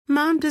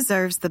Mom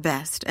deserves the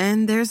best,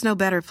 and there's no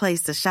better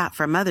place to shop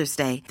for Mother's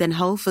Day than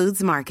Whole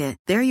Foods Market.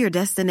 They're your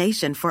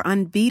destination for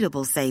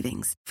unbeatable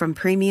savings, from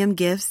premium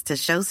gifts to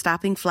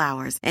show-stopping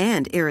flowers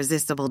and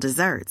irresistible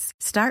desserts.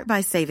 Start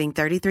by saving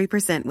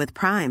 33% with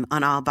Prime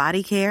on all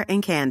body care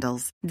and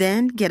candles.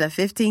 Then get a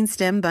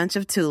 15-stem bunch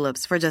of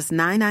tulips for just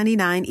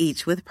 $9.99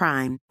 each with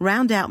Prime.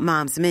 Round out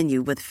Mom's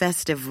menu with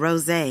festive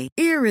rosé,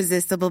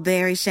 irresistible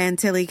berry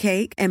chantilly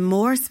cake, and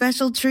more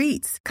special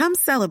treats. Come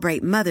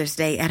celebrate Mother's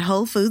Day at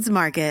Whole Foods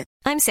Market.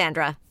 I'm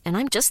Sandra, and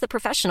I'm just the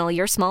professional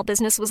your small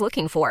business was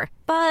looking for.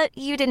 But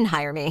you didn't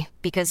hire me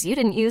because you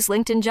didn't use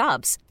LinkedIn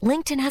Jobs.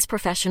 LinkedIn has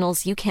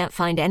professionals you can't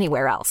find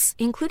anywhere else,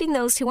 including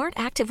those who aren't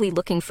actively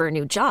looking for a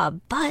new job,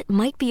 but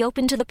might be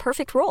open to the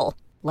perfect role,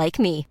 like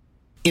me.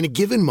 In a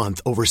given month,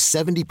 over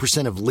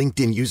 70% of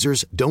LinkedIn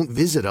users don't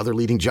visit other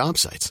leading job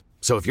sites.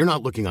 So if you're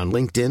not looking on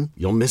LinkedIn,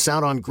 you'll miss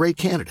out on great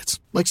candidates,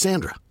 like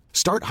Sandra.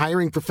 Start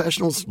hiring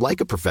professionals like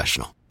a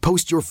professional.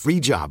 Post your free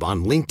job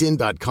on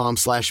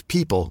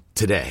linkedin.com/people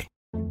today.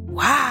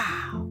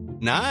 Wow.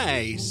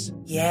 Nice.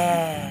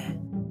 Yeah.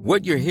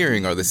 What you're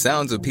hearing are the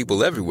sounds of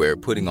people everywhere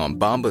putting on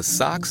Bombas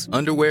socks,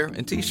 underwear,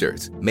 and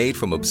T-shirts made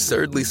from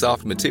absurdly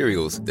soft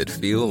materials that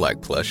feel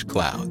like plush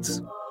clouds.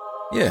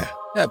 Yeah,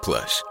 that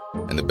plush.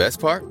 And the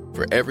best part?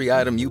 For every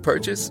item you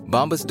purchase,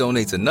 Bombas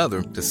donates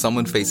another to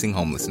someone facing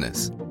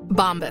homelessness.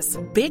 Bombas.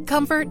 Big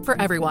comfort for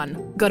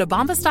everyone. Go to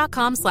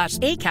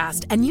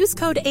bombas.com/ACAST and use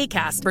code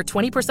ACAST for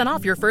 20%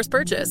 off your first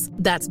purchase.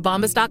 That's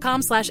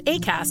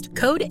bombas.com/ACAST.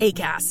 Code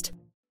ACAST.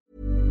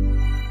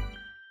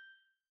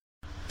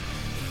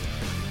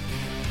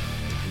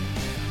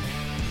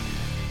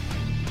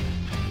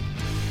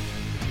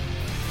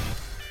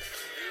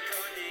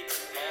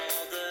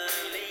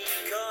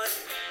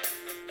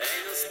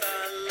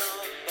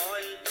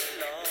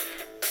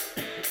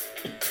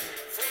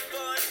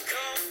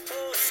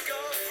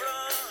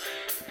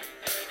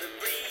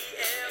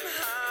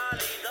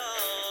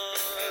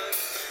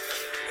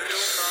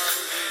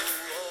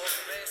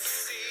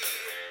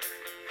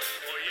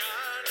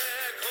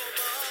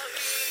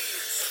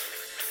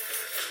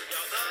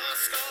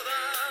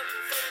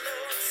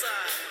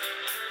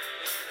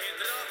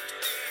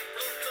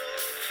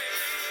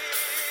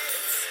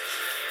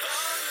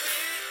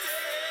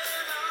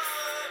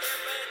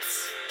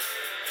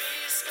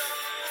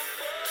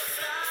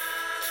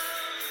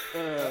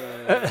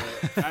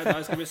 Nei,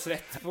 da skal vi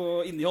svett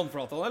på inni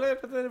håndflata, eller?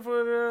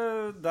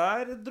 For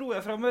der dro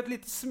jeg frem et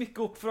lite smykke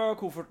opp fra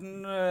kofferten.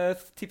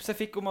 Et tips jeg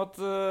fikk om at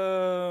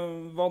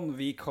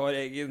Vanvik har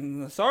egen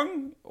sang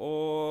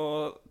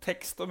og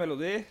tekst og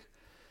melodi.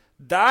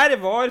 Der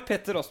var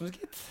Petter Rasmus,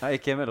 gitt. Nei,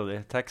 ikke melodi,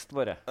 tekst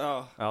bare.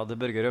 Ja, det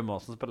er Børge Rømma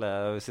som spiller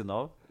ved siden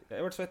av.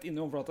 Jeg ble svett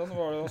inni håndflata.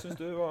 Hva synes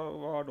du?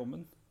 Hva er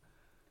dommen?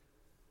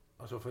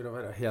 Altså, for å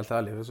være helt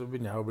ærlig, så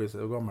begynner jeg å bli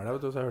så gammel, vet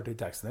du, så jeg hørte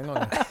ikke teksten en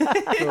gang.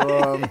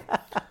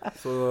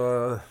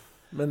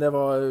 Men det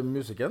var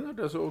musikken,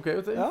 det så ok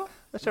ut. Ja,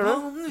 det ser du.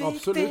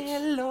 Absolutt.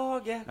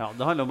 Ja,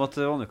 det handler om at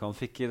Vanvikan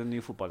fikk en ny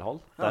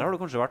fotballhall. Der har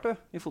du kanskje vært, du.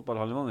 I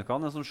fotballhallen i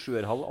Vanvikan, en sånn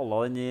sjuerhall,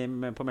 alle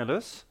den på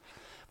Melhus.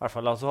 I hvert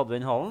fall så hadde vi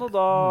den hallen, og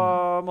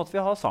da måtte vi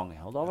ha sang,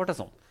 og da var det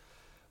sånn.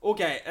 Ok,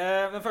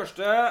 den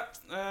første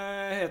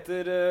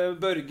heter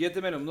Børge til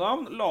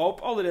mellomnavn. La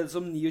opp allerede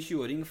som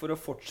 29-åring for å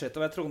fortsette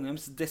å være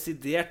Trondheims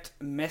desidert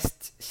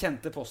mest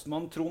kjente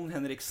postmann, Trond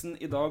Henriksen.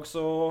 I dag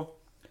så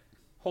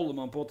holder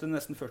man på til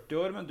nesten 40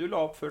 år, men du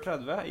la opp før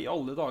 30 i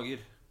alle dager.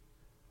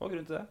 Hva er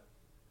grunnen til det?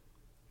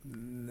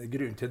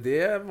 Grunnen til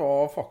det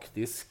var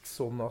faktisk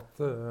sånn at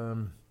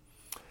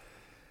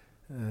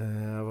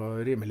jeg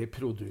var rimelig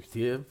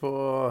produktiv på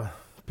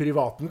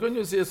privaten, kan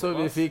du si, så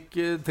vi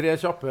fikk 3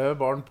 kjappe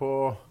barn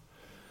på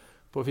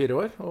 4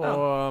 år,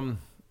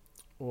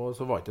 og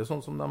så var det ikke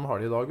sånn som de har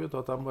det i dag,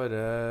 at de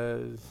bare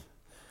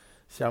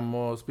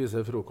kommer og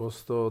spiser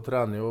frokost og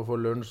trener og får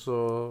lunsj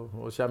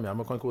og kommer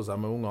hjem og kan kose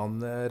seg med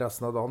ungene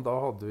resten av dagen.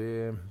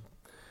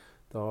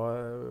 Da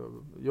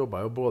jobbet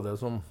jeg jo både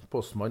som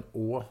postmann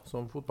og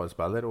som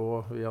fotballspiller,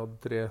 og vi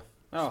hadde 3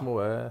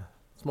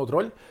 små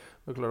troll.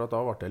 Det er klart at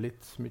da ble det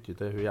litt mye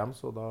til hun hjem,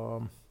 så da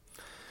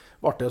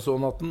var det sånn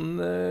at den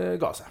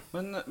ga seg.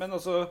 Men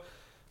altså,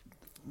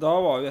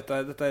 da var jo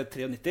dette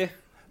 93.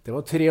 Det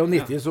var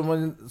 93,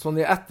 sånn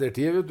i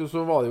ettertid, vet du,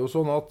 så var det jo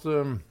sånn at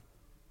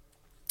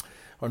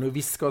har du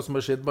visst hva som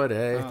har skjedd bare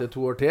etter 2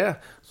 år til,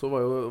 så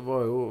det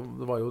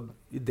var jo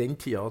i den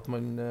tida at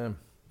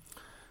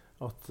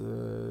at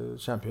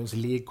Champions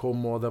League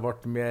kom, og det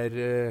ble mer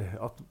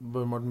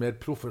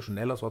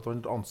profesjonell, altså at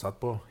man ble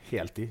ansatt på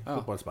heltid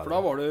fotballspiller.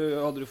 For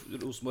da hadde du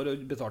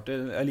Rosenborg betalte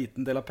en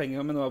liten del av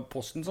pengene, men det var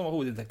posten som var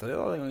hovedinntekta di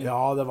da, den gangen.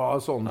 Ja, det var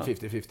sånn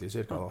 50-50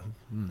 cirka da.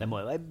 Det må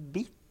jo være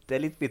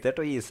litt bittert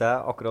å gi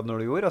seg akkurat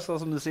når du gjorde.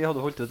 Altså, som du sier, hadde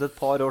du holdt ut et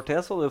par år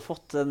til, så hadde du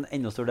fått en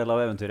enda større del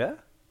av eventyret.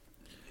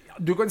 Ja,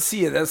 du kan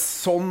si det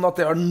sånn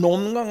at det var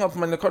noen ganger at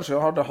man kanskje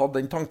hadde hatt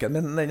den tanken,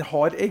 men den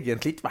har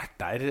egentlig ikke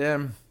vært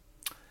der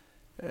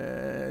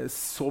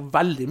så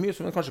veldig mye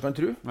som man kanskje kan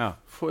tro. Ja.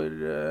 For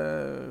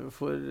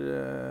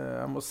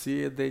jeg må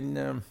si den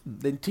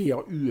tida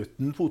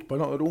uten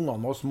fotball, når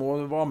ungene var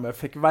små, var med,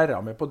 fikk være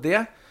med på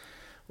det,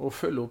 å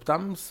følge opp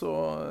dem,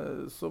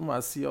 så må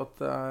jeg si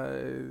at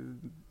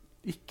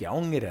jeg ikke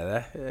angrer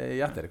det i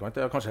etterkant.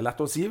 Det kanskje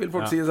lett å si, vil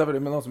folk si,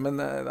 selvfølgelig, men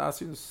jeg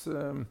synes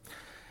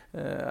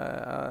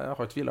jeg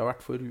har ikke villet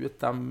vært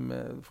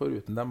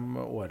foruten de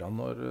årene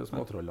når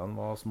småtrollene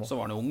var små. Så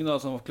var han ung da,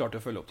 som klarte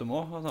å følge opp dem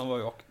også. Han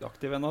var jo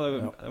aktiv ennå. Det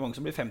er mange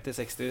som blir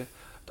 50-60.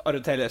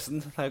 Arve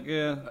Tellesen, det er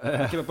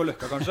jo ikke med på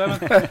Løkka kanskje.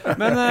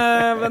 Men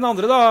den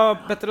andre da,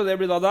 Petter, og det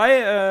blir da deg.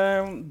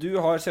 Du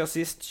har siden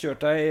sist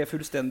kjørt deg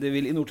fullstendig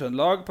vill i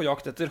Nord-Trøndelag på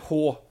jakt etter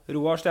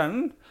Roar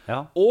Stjernen.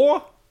 Ja.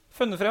 Og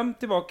funnet frem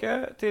tilbake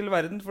til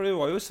verden, for du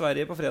var jo i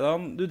Sverige på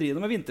fredagen. Du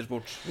driver med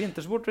vintersport. Det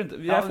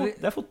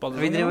er fotball.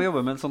 Vi driver og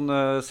jobber med en sånn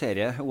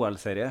serie,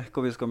 OL-serie,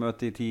 hvor vi skal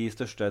møte de 10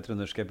 største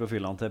trønderske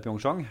profilene til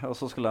Pyeongchang. Og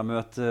så skal jeg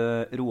møte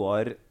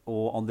Roar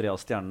og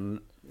Andreas Stjernen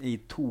i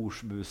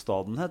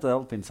Torsbustaden, heter det,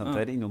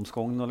 alpinsenter, innom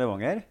Skogn og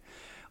Levanger.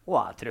 Og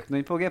jeg trykket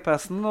inn på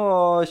GPS-en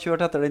og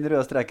kjørte etter den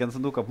røde streken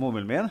som dukket på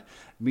mobilen min.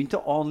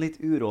 Begynte å ane litt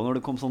uro når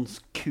det kom sånn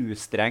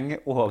kustreng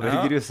over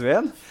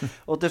grusveien.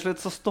 Og til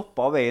slutt så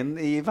stoppet veien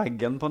i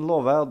veggen på en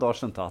låve, og da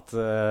skjønte jeg at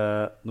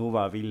nå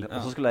var jeg vill. Og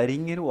så skulle jeg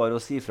ringe Roar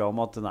og si fra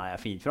om at nei,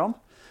 jeg finner fram.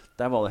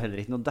 Der var det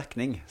heller ikke noe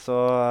dekning. Så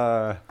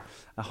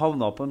jeg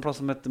havnet på en plass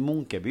som heter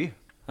Munkeby.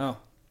 Ja.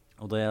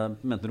 Og det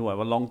mente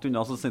Roar var langt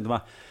unna, så syntes jeg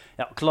meg,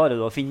 ja, klarer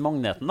du å finne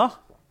magneten da?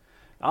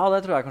 Ja,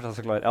 det tror jeg kanskje jeg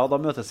skal klare. Ja, da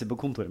møtes vi på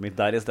kontoret mitt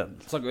der i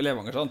stedet. Snakker vi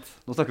Levanger, sant?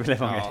 Nå snakker vi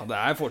Levanger. Ja, det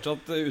er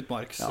fortsatt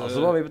utmarks. Ja,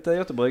 så var vi til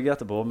Göteborg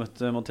etterpå og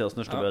møtte Mathias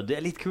Nørstebø. Det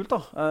er litt kult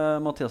da.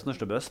 Mathias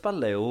Nørstebø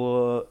spiller jo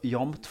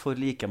jamt for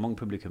like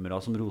mange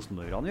publikummere som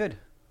Rosenborgerne gjør.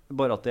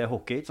 Bare at det er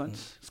hockey, ikke sant?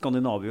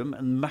 Skandinavium,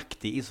 en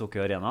mektig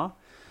ishockeyarena.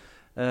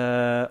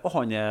 Og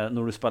han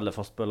når du spiller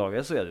fast på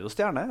laget, så er det jo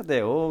stjerne. Det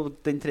er jo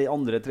den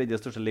tredje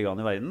største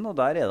ligaen i verden, og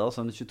der er det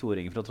altså en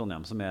 22-åring fra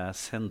Trondheim som er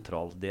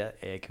sentral. Det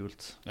er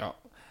kult. Ja.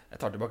 Jeg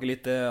tar tilbake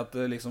litt det at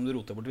liksom du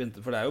roter bort vinter,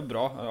 for det er jo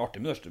bra.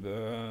 Artig med Nørstebø,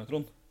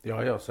 Trond. Ja,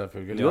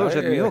 selvfølgelig. Du har jo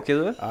sett mye hockey,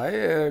 du.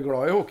 Jeg er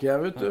glad i hockey,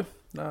 jeg, vet du.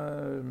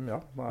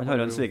 Han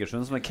har jo en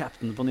svigersønn som er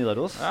captain på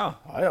Nidaros. Ja,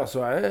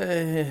 så jeg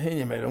er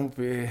innimellom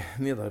oppe i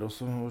Nidaros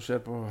og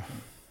ser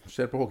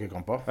på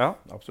hockeykamper. Ja,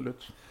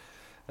 absolutt.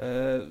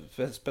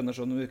 Spennende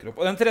sånn dukker opp.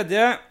 Og den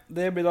tredje,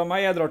 det blir da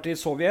meg. Jeg drar til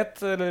Sovjet,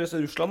 eller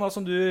Russland da,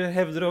 som du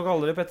hevder å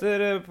kalle det,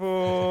 Petter, på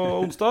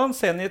onsdag.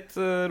 Zenit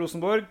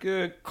Rosenborg,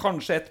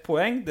 kanskje 1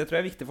 poeng. Det tror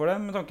jeg er viktig for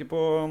dem med tanke på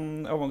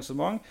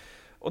avansement.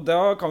 Og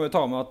da kan vi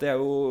ta med at det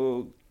er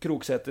jo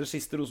Krogseters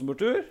siste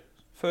Rosenborg-tur,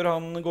 før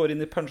han går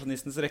inn i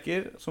pensjonistens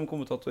rekker som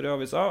kommentator i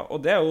avisa.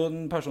 Og det er jo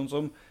en person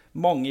som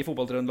mange i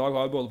fotballtrøndelag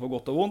har både på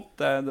godt og vondt.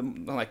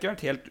 Han har ikke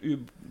vært helt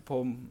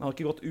han har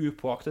ikke gått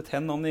upåaktet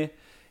hen, han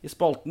i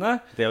spaltene.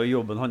 Det er jo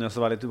jobben han også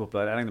være litt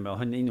upopulær. Jeg regner med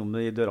at han innom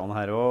de dørene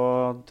her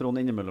og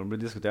Trond innimellom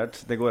blir diskutert.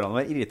 Det går an å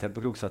være irritert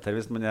på Krogseter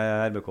hvis man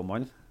er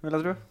RBK-mann, vil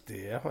jeg tro.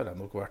 Det har jeg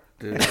nok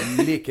vært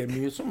like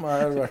mye som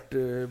jeg har vært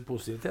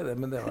positiv til det,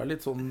 men det var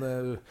litt sånn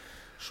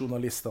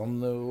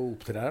journalistene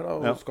opptrer da,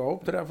 og skal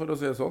opptre, for å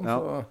si det sånn.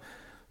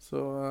 Så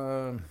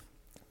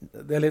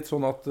det er litt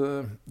sånn at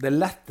det er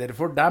lettere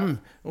for dem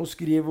å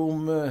skrive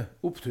om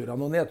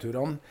oppturene og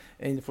nedturene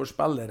enn for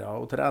spillere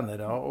og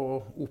trenere å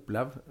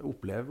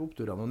oppleve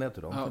oppturene og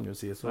nedturene, kan du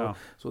si. Så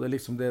det er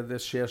liksom det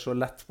skjer så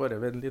lett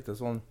bare ved en lite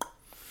sånn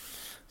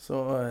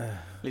så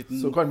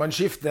kan man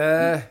skifte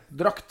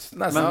drakt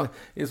nesten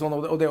i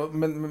sånn,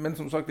 men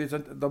som sagt,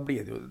 da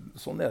blir det jo,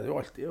 sånn er det jo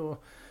alltid,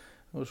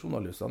 og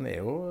journalistene er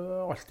jo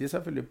alltid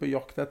selvfølgelig på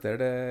jakt etter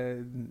det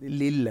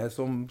lille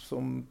som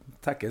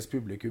tekkes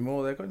publikum,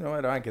 og det kan jo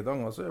være enkelte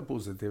ganger så er det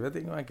positive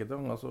ting, og enkelte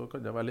ganger så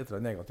kan det være litt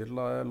negativt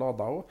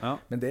ladet også.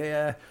 Men det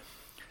er,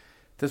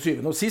 til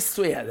syvende og sist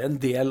så er det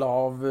en del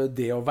av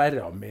det å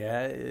være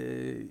med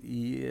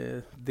i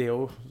det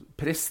å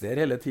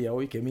prestere hele tiden,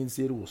 og ikke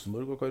minst i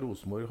Rosenborg, og hva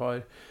Rosenborg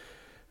har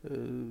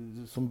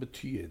som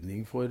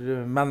betydning for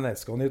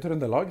menneskene i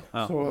Trøndelag,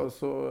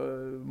 så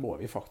må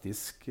vi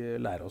faktisk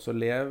lære oss å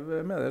leve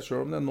med det,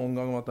 selv om det er noen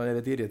ganger at man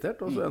er litt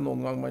irritert, og så er det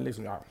noen ganger man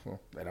liksom,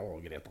 det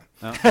var greit da.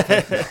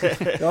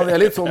 Ja, det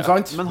er litt sånn,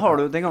 sant? Men har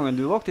du, den gangen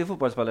du var aktiv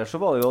fotballspiller, så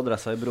var det jo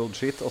adressa i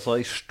broadsheet,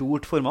 altså i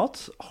stort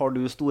format. Har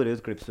du store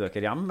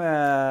utklippsbøker hjemme?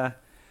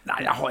 Nei,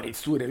 jeg har ikke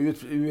store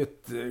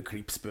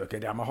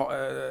utklippsbøker hjemme.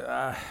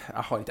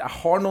 Jeg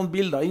har noen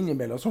bilder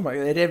innimellom som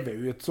jeg rever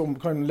ut, som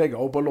kan legge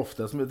opp på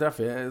loftet, som vi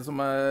treffer,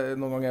 som jeg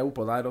noen ganger er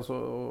oppe der, og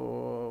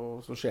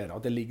så ser jeg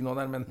at det ligger noe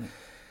der, men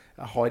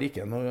jeg har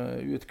ikke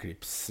noen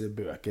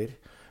utklippsbøker.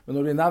 Men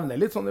når vi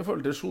nevner litt sånn i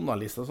forhold til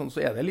journalister, sånn,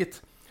 så er det litt,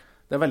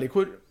 det er veldig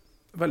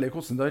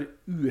hvordan det har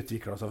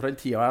utviklet seg fra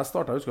den tiden jeg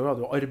startet. Jeg husker vi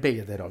hadde jo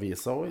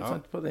Arbeideraviser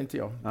også, på den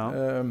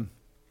tiden.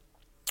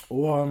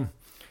 Og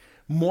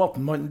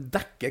måten man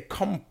dekker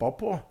kamper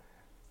på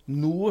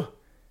nå,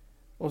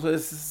 og så,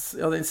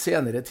 den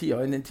senere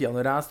tiden enn den tiden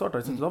når jeg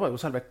startet, da var jo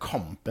selve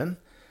kampen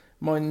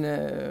man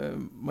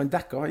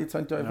dekket, ikke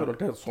sant, i forhold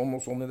til sånn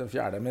og sånn i det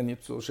 4.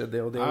 minutt, så skjedde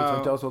det og det, ikke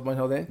sant, altså at man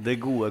hadde det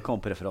gode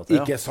kampreferatet,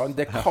 ikke sant,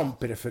 det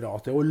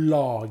kampreferatet og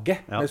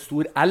laget med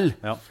stor L.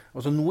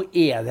 Altså nå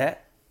er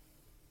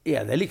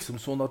det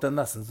liksom sånn at det er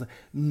nesten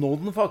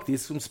noen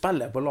faktisk som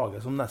spiller på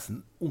laget som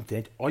nesten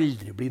omtrent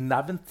aldri blir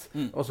nevnt.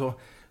 Altså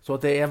Så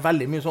at det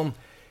veldig mye sånn,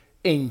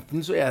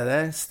 enten så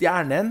det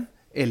stjernen,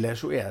 eller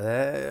så det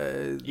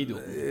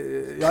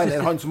ja,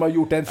 eller han som har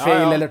gjort en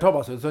feil, eller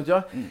tabba seg ut, sånt,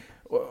 ja.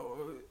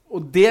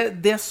 Og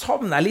det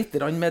savner jeg litt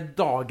med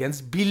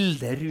dagens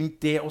bilder rundt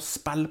det å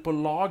spille på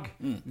lag.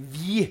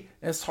 Vi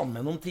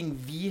sammen om ting,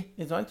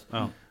 ikke sant?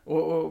 Ja.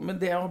 Men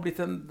det har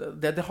blitt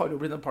det har jo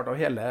blitt en part av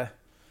hele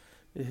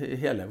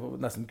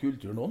nesten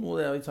kulturen nå,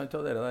 ikke sant?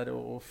 Det der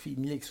å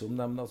finne liksom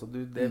dem, altså,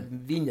 det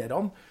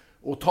vinnerne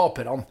og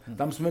taperne.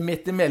 De som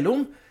midt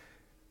imellom,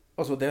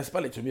 altså, det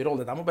spiller ikke så mye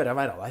rolle, de må bare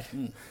være der.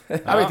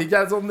 Jeg vet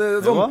ikke, sånn.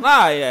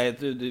 Nei,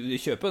 du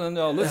kjøper den.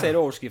 Alle ser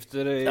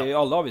overskrifter i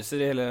alle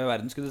aviser i hele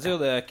verden, skulle du si,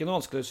 og det ikke noe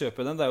vanskelig å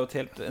kjøpe den. Det jo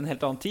en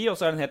helt annen tid, og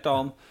så det en helt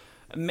annen...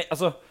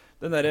 Altså,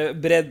 den der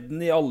bredden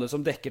i alle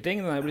som dekker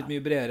ting, den jo blitt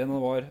mye bredere enn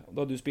den var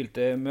da du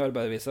spilte med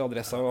Arbeiderviser,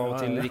 Adressa og av og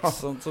til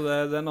Riks, så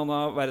det en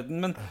annen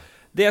verden. Men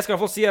det jeg skal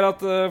få si at,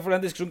 for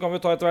den diskusjonen kan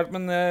vi ta etter hvert,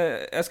 men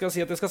jeg skal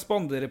si at jeg skal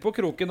spandere på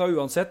kroken da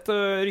uansett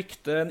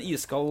rykte en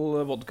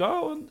iskald vodka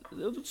og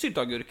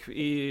sylteagurk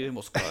i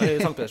Moskva,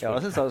 i St. Petersburg. Ja,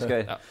 det synes jeg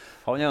skøy. Ja.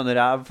 Han jo en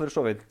ræv for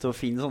så vidt til å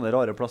finne sånne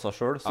rare plasser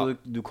selv, så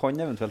du kan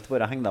eventuelt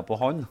bare henge deg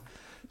på han.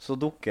 Så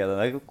dukker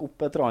det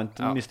opp et eller annet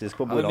mystisk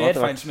på bordet. Han mer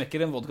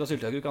feinsmekker enn vodka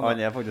sylteagurk. Han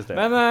faktisk det.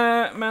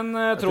 Men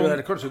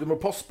Trond... Kanskje du må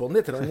passe på den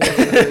litt. Du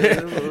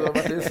har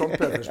vært i St.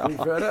 Petersburg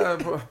før.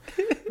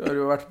 Du har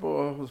jo vært på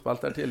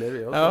spilt der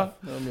tidligere.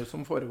 Det mye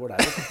som foregår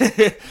der.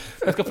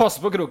 Jeg skal passe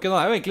på kroken.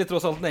 Han jo egentlig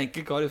tross alt en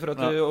enkel kar for at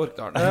du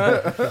orker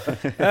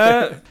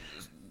den.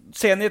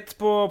 Zenit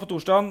på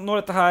torsdagen.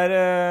 Når dette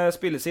her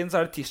spilles inn,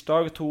 så det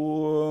tirsdag,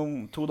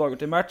 to dager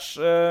til match.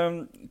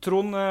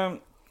 Trond...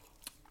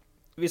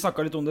 Vi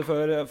snakket litt om det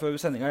før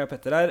sendingen, jeg og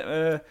Petter her.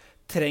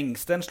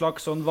 Trengs det en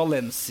slags sånn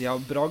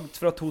Valencia-bragd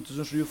fra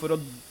 2007 for å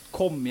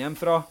komme hjem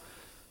fra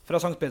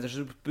St.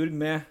 Petersburg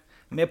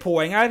med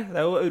poeng her?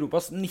 Det jo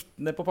Europas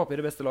 19. på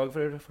papiret beste lag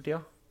for tida.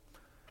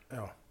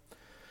 Ja.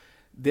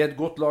 Det et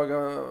godt lag.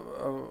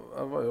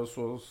 Jeg var jo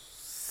så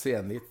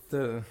Zenit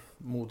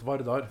mot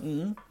Vardar.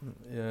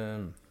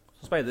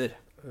 Så speider.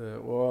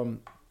 Og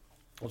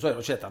så har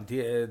jeg jo sett dem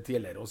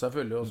tidligere, og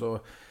selvfølgelig også...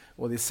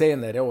 Og de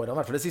senere årene, i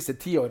hvert fall det siste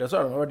 10 året, så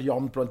har de vært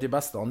jevnt blant de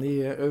beste i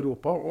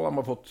Europa, og de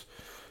har fått,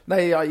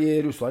 i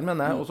Russland,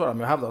 mener jeg, og så har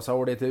de jo hevet seg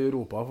over det til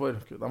Europa, for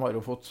de har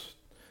jo fått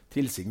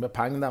tilsig med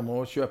penger, de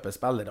må kjøpe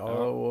spillere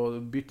og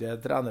bytte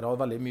trenere,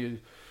 veldig mye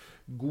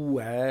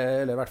gode,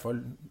 eller i hvert fall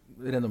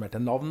renommerte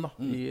navn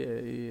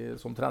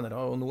som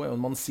trenere, og nå jo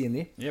en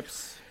Mancini.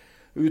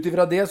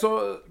 Utifra det så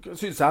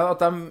synes jeg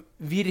at de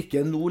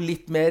virker nå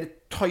litt mer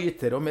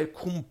tightere og mer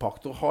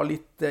kompakt, og har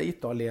litt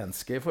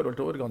italienske i forhold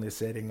til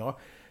organiseringen,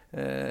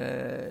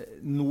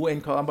 nå enn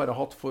hva de bare har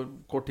hatt for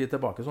kort tid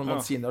tilbake. Så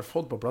Mancini har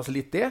fått på plass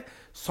litt det,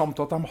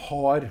 samt at de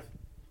har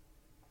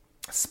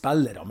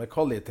spillere med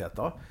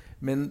kvaliteter.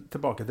 Men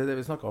tilbake til det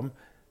vi snakket om,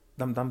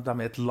 de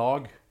et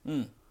lag.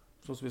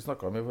 Så som vi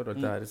snakket om i forhold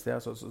til her i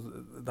sted, så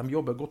de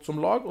jobber godt som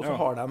lag, og så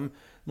har de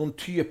noen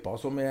typer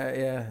som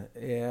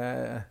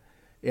er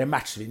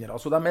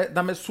matchvinnere. Så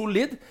de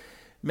solide,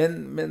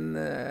 men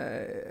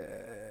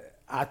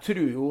jeg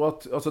tror jo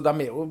at altså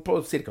de jo på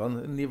cirka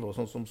nivå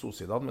sånn som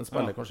Sociedad, men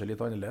spiller kanskje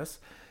litt annerledes.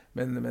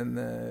 Men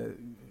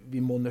vi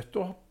må nødt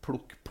til å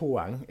plukke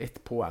ett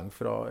poeng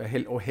fra,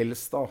 og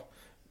helst da,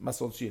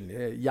 mest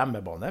sannsynlig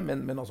hjemmebane,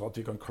 men altså at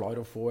vi kan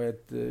klare å få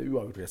et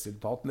uavgjort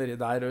resultat nedi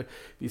der,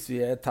 hvis vi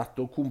tett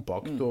og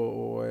kompakt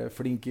og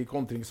flink i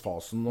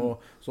kontringsfasen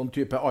og sånn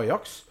type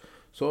Ajax,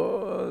 så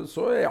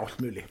alt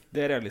mulig.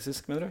 Det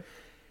realistisk, mener du?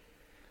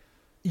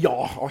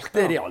 Ja, alt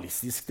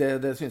realistisk,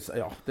 det synes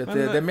jeg,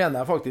 det mener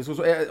jeg faktisk.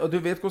 Og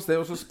du vet hvordan det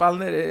er å spille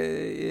nede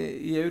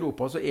i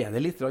Europa, så det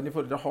litt i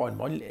forhold til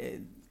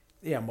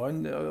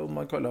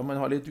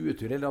man har litt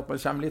utur, eller at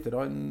man kommer litt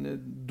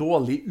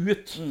dårlig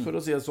ut, for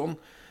å si det sånn,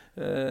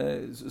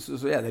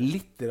 så det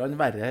litt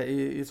verre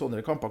i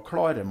sånne kamper.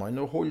 Klarer man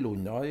å holde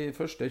unna i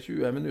første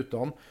 20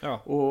 minuttene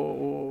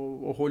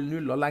og holde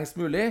nulla lengst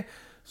mulig,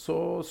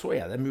 så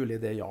det mulig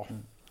det,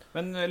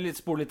 Men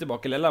spol litt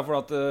tilbake, Lella, for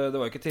at, det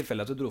var jo ikke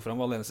tilfellet at du dro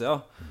fram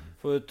Valencia.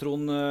 For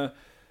Trond,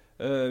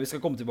 vi skal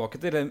komme tilbake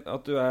til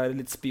at du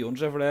litt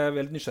spionsjef, for det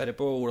veldig nysgjerrig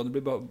på hvordan du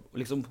blir,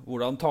 liksom,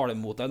 hvordan tar det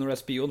imot deg når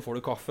du spion. Får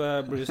du kaffe?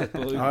 Blir du sett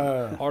på?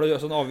 Har du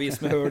sånn avis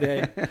med hør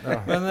det?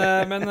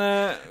 Men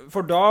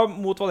for da,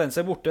 mot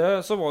Valencia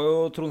borte, så var jo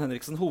Trond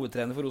Henriksen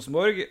hovedtrener for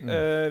Rosenborg,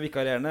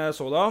 vikarierende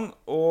sådan,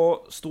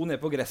 og sto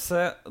ned på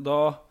gresset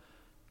da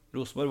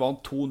Rosenborg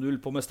vant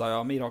 2-0 på Mestalla,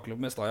 miraklet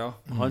på Mestalla.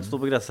 Han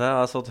stod på gresset,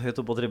 jeg satt høyt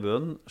oppe på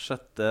tribunen,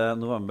 6.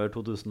 november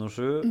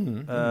 2007.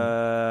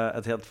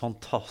 Et helt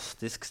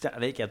fantastisk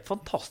stjerne, ikke et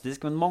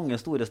fantastisk, men mange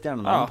store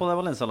stjernenavn på det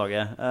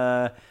Valencia-laget.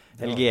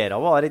 Helguera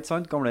var, ikke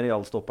sant? Gamle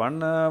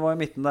realstopperen var i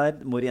midten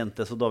der.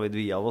 Morientes og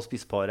David Villa var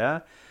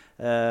spissparet.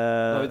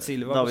 David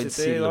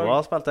Silva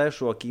spilte her,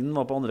 Joaquin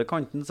var på andre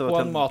kanten,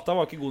 Juan Mata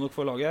var ikke god nok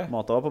for laget.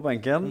 Mata var på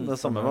benken, det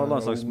samme var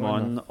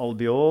landslagsmann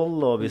Albiol,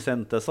 og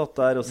Vicente satt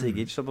der, og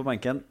Sigic satt på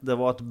benken. Det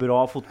var et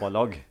bra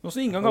fotballag. Og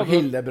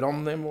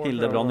Hildebrand i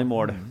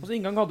mål. Og så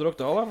inngang hadde dere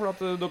da, for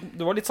at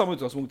det var litt samme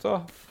utgangspunkt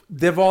da.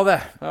 Det var det,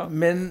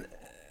 men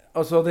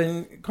altså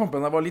den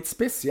kampen var litt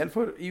spesiell,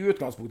 for i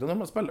utgangspunktet når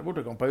man spiller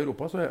bortekamper i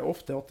Europa, så er det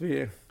ofte at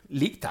vi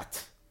ligger tett.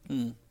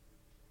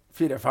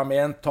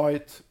 4-5-1,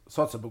 tight,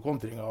 satser på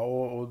kontringer,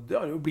 og det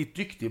har jo blitt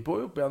dyktig på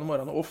opp gjennom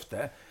årene.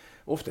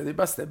 Ofte de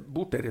beste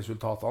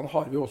borteresultatene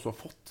har vi også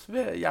fått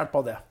ved hjelp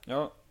av det.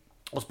 Ja.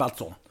 Og spilt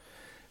sånn.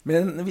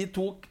 Men vi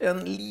tok en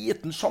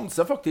liten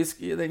sjanse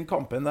faktisk i den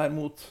kampen der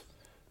mot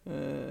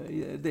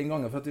den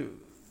gangen, for at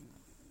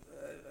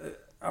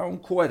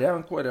Kåre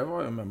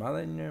var jo med meg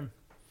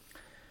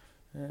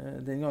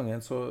den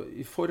gangen, så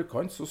i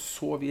forkant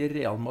så vi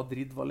Real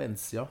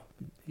Madrid-Valencia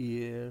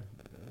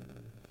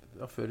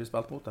før vi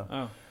spilte mot det.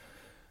 Ja.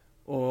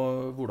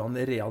 Og hvordan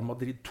Real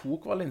Madrid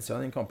tok Valencia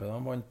i den kampen. De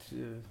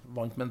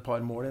vant med et par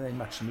mål i den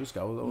matchen,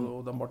 husker jeg,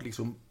 og de ble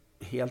liksom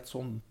helt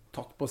sånn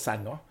tatt på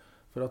senga,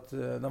 for at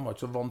de var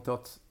ikke så vant til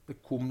at det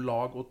kom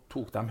lag og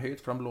tok dem høyt,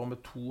 for de lå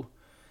med 2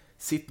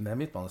 sittende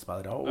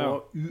midtbanespillere,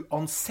 og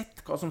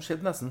uansett hva som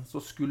skjedde nesten,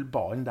 så skulle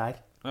ballen der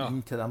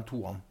inn til de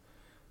 2.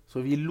 Så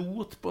vi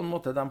lot på en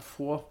måte dem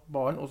få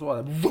ballen, og så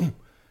var det boom!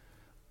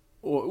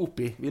 Og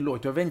oppi. Vi lå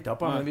ikke og ventet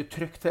på dem, men vi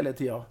trykte hele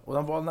tiden, og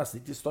de var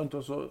nesten ikke i stand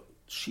til å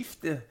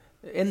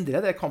endre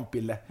det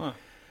kampbildet.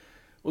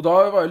 Og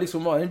da var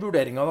den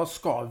vurderingen, da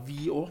skal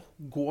vi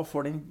også gå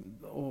for den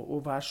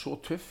og være så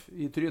tøff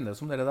i trynet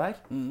som dere der.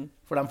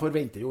 For de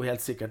forventer jo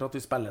helt sikkert at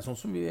vi spiller sånn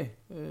som vi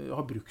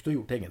har brukt og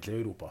gjort egentlig i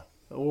Europa.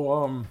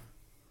 Og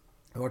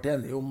vi ble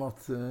enige om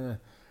at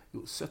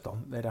jo,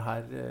 17, dette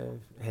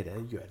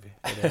gjør vi.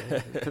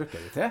 Dette trykker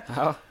vi til.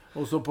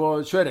 Og så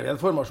kjører vi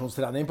en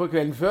formasjonstrening på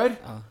kvelden før,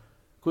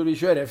 hvor vi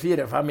kjører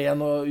 4-5-1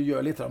 og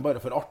gjør litt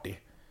bare for artig.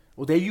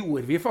 Og det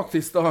gjorde vi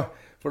faktisk da,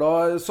 for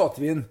da satt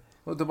vi inn,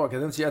 og tilbake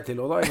til en Kjetil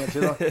også da,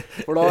 egentlig da,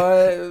 for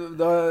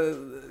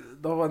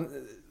da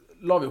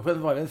la vi opp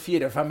en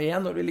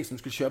 4-5-1 når vi liksom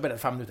skulle kjøre bare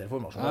 5 minutter i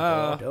formasjon.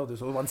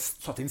 Så det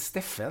satt inn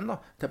Steffen da,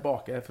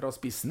 tilbake fra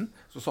spissen,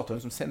 så satt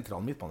han som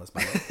sentral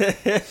midtbanespiller.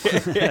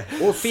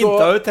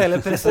 Finta ut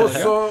hele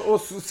presset. Og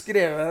så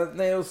skrev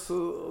jeg, og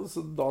så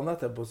dagen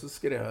etterpå så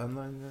skrev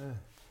jeg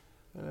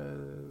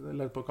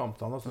eller på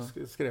kampdagen, og så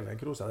skrev jeg en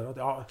krose der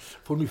at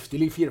fornuftig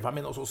ligger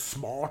 4-5-1, og så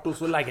smart, og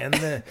så legger en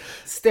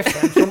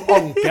Steffen som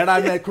anker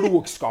der med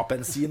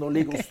klokskapen sin, og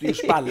ligger og styrer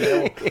spillet,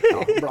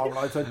 og bla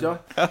bla, ikke sant,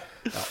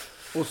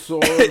 Og så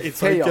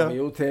feier vi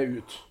jo til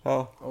ut.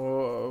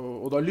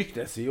 Og da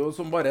lyktes vi jo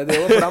som bare det,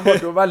 for de ble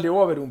jo veldig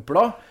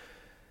overrumplet.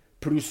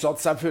 Pluss at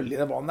selvfølgelig,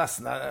 det var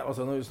nesten,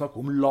 altså når vi snakker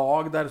om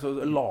lag der, så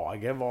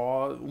laget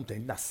var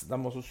omtrent nesten,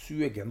 de var så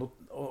sugen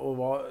og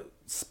var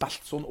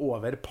spilt sånn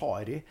over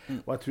pari.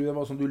 Og jeg tror det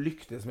var sånn du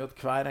lyktes med at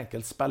hver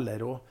enkelt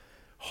spiller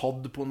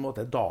hadde på en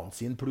måte dagen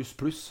sin pluss.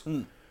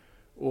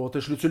 Og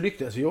til slutt så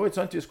lyktes vi jo, ikke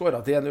sant? Vi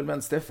skåret til 1-0 med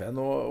en Steffen,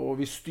 og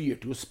vi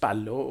styrte jo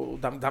spillet, og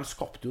de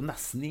skapte jo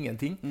nesten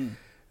ingenting.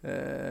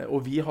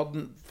 Og vi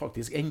hadde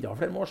faktisk enda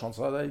flere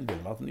målsjanser. Det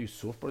innbiller meg at en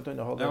Yusuf blant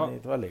annet hadde en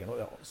i tverrliggen.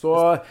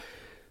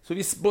 Så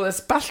vi både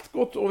spilte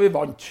godt, og vi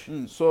vant.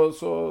 Så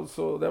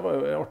det var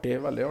jo artig,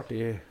 veldig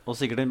artig. Og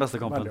sikkert den beste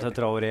kampen til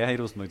Traoré i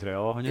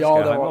Rosenborg-trøya. Han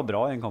husker han var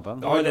bra i den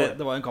kampen.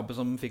 Det var en kamp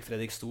som fikk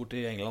Fredrik Stort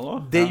i England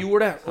også. Det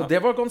gjorde det, og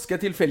det var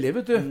ganske tilfeldig,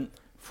 vet du.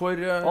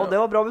 det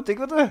var bra butikk,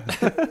 vet du.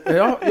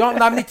 Nei,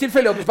 men ikke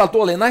tilfeldig at du spilte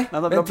dårlig, nei.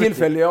 Men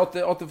tilfeldig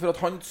at for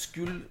at han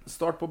skulle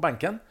starte på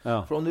benken,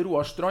 for han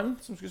Roar Strand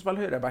som skulle spille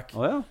høyreback.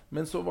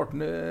 Men så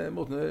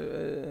måtte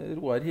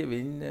Roar hive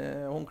inn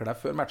håndkle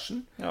før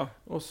matchen.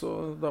 Og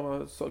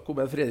så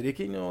kom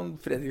Fredrik inn, og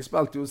Fredrik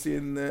spilte jo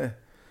sin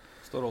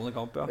strålende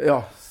kamp,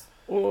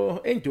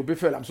 og endte opp i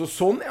Følheim. Så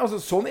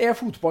sånn er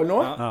fotball nå.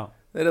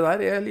 Det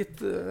der er litt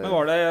Men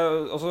var det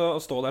å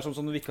stå der som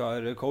sånn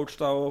vikarcoach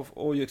da,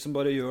 og liksom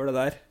bare gjør det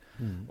der?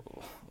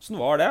 Sånn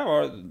var det?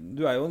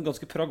 Du er jo en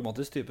ganske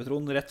pragmatisk type,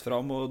 Trond, rett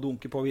fram og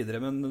dunker på videre,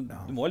 men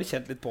du må ha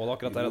kjent litt på det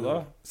akkurat der og da?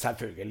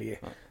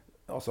 Selvfølgelig.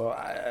 Altså,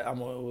 jeg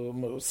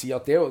må jo si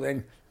at det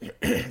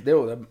er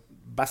jo det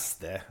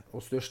beste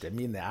og største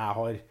minnet jeg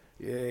har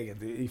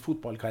i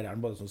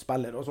fotballkarrieren, både som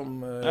spiller og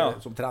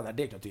som trener.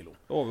 Det er ikke noe tvil om.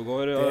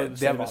 Overgår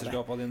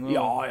seriemesterskapene dine?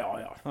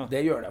 Ja.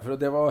 Det gjør det.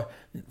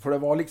 For det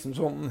var liksom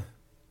sånn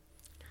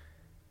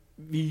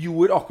vi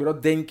gjorde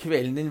akkurat den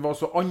kvelden, den var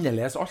så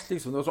annerledes alt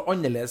liksom. Det var så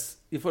annerledes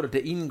i forhold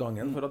til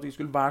inngangen, for at vi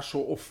skulle være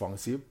så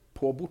offensiv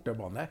på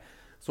bortebane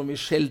som vi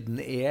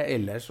sjelden er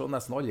ellers, og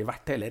nesten aldri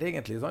vært heller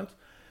egentlig, sant?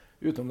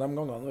 Utenom de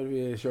gangene når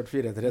vi kjørte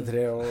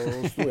 4-3-3 og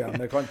sto igjen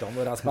med kantene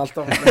når jeg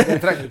spilte. Men det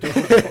trenger du ikke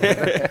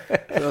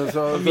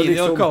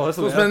å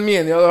sånn som en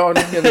Mini, har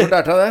Mini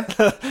vurdert av det?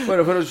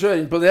 Bare for å kjøre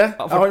inn på det.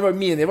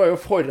 Mini var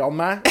jo foran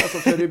meg, altså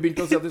før vi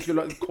begynte å si at vi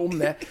skulle komme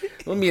ned.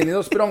 Når Mini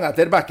da sprang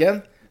etter backen,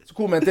 så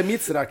kom han til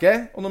midtstreke,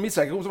 og når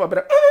midtstreke kom, så var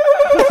det bare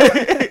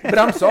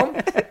bremsene.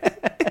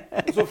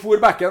 Og så for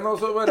backen, og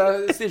så bare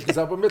stilte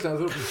seg på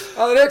midtstreken, og så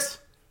Alex!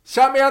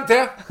 Kjem igjen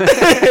til!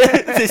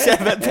 Det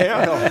kommer til,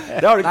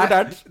 Det har du ikke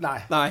fortalt.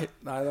 Nei.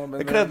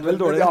 Det kledde vel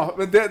dårlig. Ja,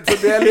 men så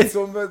det er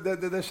liksom,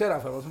 det skjer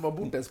jeg for meg som var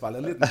bortespillet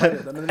en liten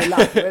periode, men vi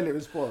lærte veldig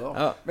på det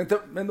da.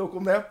 Men nok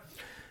om det.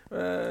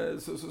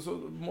 Så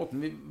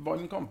måten vi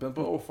vann kampen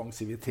på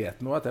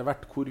offensiviteten, og etter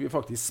hvert hvor vi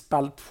faktisk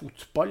spilte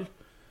fotball,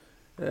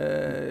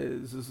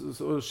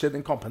 Så skjedde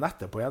den kampen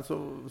etterpå igjen,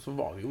 så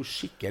var vi jo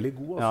skikkelig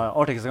gode. Altså. Ja,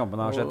 artigste kampen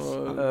jeg har sett,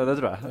 det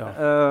tror jeg.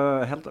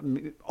 Helt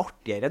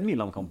artigere enn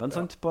Milan-kampen,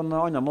 sant? På en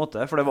annen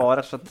måte, for det var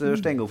rett og slett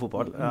steingod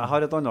fotball. Jeg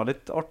har et annet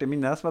litt artig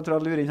minne som jeg tror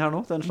jeg lurer inn her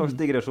nå. Det er en slags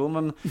digresjon,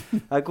 men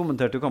jeg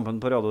kommenterte jo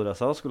kampen på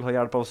radioadressa og skulle ha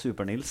hjelp av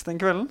Super-Nils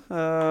den kvelden.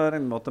 Jeg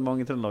regner med at det er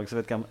mange i Trøndelag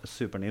som vet hvem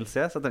Super-Nils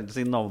er, så jeg trenger ikke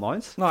å si navnet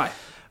hans. Nei.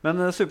 Men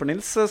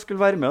Super-Nils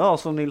skulle være med da,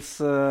 som Nils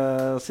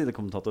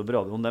sidekommentator på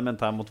radioen. Det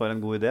mente jeg måtte være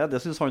en god idé.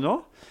 Det synes han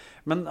også.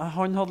 Men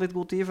han hadde litt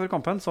god tid før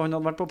kampen, så han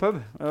hadde vært på pub.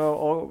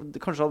 Og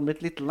kanskje hadde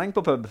blitt litt lenge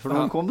på pub, for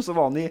når han kom så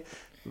var han i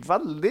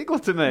veldig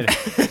godt humør.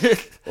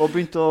 Og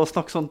begynte å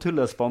snakke sånn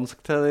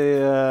tullespansk til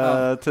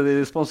de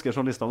spanske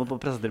journalistene på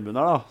pressetribunen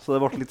her da. Så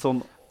det ble litt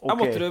sånn, ok. Jeg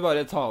måtte jo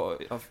bare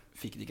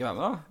fikk de ikke være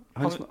med da?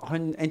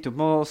 Han endte opp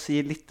med å si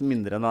litt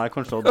mindre enn jeg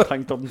kanskje hadde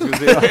tenkt at han skulle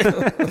si. Da.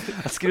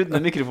 Jeg skrudde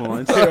ned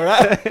mikrofonen. Gjør det?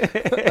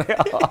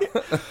 Ja.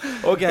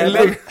 Ok,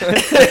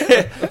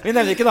 vi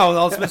nevner ikke navnet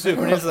hans med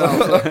Super-Nils.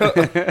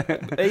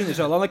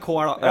 Innersjøla, han er K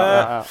da.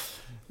 Ja.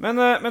 Men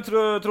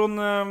Trond,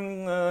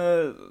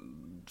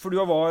 for du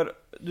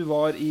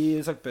var i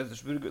St.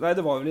 Petersburg. Nei,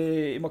 det var vel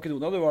i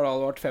Makedonia. Du var da,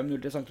 det var 5-0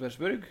 til St.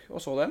 Petersburg, og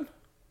så den?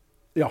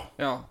 Ja.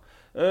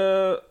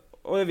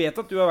 Og jeg vet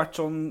at du har vært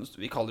sånn,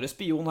 vi kaller det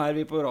spion her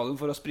vi på radioen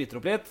for å sprite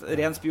opp litt.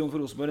 Ren spion for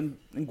Rosenborg,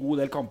 en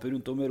god del kamper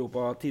rundt om i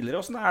Europa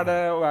tidligere. Hvordan er det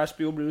å være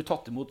spion? Blir du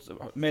tatt imot?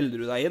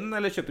 Melder du deg inn,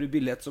 eller kjøper du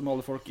billett som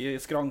alle folk i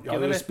skranken?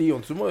 Ja, spion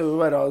så må jo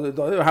være,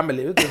 da er det jo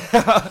hemmelig, vet du.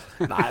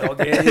 Nei,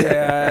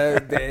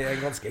 det er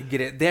ganske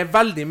greit. Det er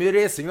veldig mye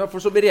racing da,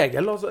 for som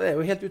regel, altså, det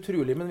er jo helt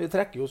utrolig, men vi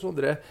trekker jo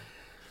sånne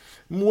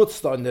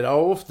motstandere,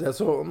 og ofte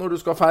så når du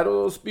skal fære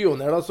og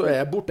spionere da, så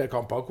er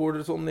bortekamper hvor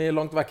sånn i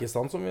langt vekk i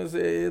stand, som vi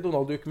sier i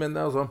Donald Duck, men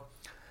altså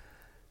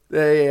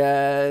det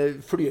er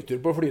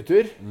flytur på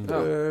flytur,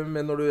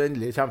 men når du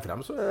endelig kommer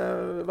frem så er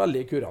det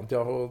veldig kurant,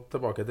 ja, og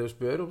tilbake til å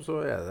spørre om, så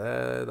er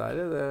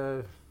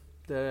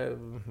det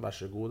vær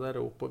så god der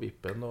opp på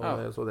vippen,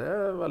 og så det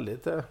er veldig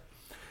til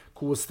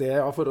kos det,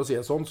 ja, for å si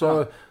det sånn,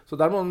 så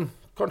der må man,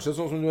 kanskje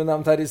sånn som du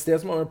nevnte her i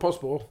sted, så må man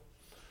passe på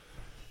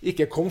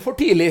ikke kom for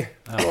tidlig,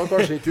 og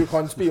kanskje ikke du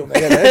kan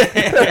spionere heller.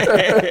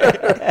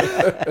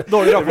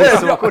 Dårlig rapport,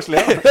 det var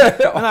korselig.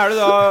 Ja. Men er det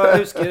da,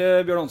 jeg husker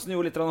Bjørn Hansen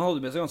gjorde litt, han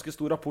hadde med seg ganske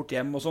stor rapport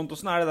hjem og sånt.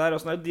 Hvordan er det der?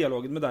 Hvordan er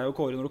dialogen med deg og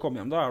Kåre når du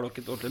kommer hjem da? Er dere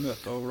et ordentlig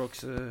møte hvor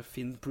dere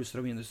finner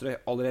plusser og minuser,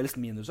 aller helst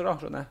minuser da,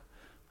 skjønner jeg?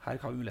 Her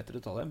kan vi muligheter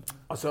til å ta dem.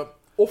 Altså,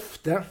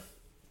 ofte,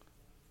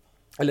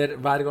 eller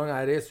hver gang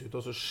jeg reiser ut,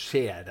 og så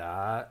ser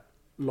jeg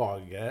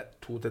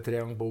laget 2 til 3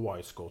 ganger på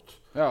Wisecoat.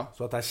 Ja.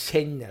 Så at jeg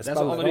kjenner spillerne. Det er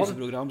sånn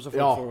analyseprogram, så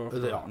folk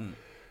får...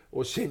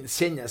 Og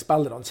kjenner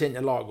spillerne,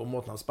 kjenner laget og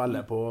måten han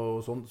spiller på, og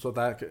sånn, så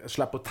at jeg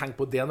slipper å tenke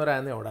på det når jeg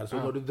er nedover der. Så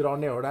når du drar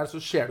nedover der,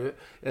 så ser du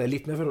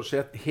litt mer for å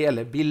se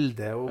hele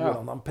bildet, og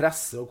hvordan de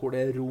presser, og hvor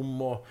det er rom,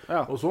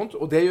 og sånt.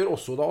 Og det gjør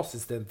også da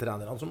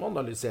assistenttrenerne som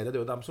analyserer. Det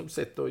er jo dem som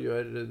sitter og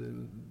gjør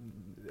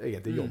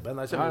egentlig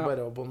jobben. Jeg kommer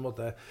bare og på en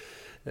måte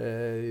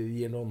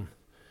gir noen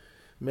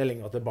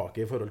meldinger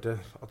tilbake i forhold til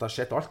at jeg har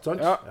sett alt,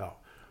 sant? Ja.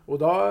 Og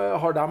da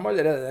har de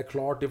allerede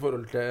klart i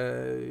forhold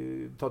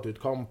til tatt ut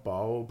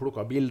kamper og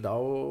plukket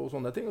bilder og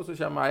sånne ting. Og så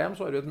kommer jeg hjem,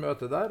 så har vi et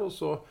møte der, og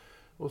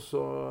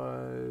så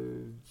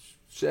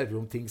ser vi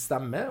om ting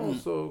stemmer, og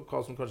så hva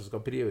som kanskje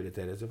skal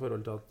prioriteres i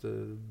forhold til at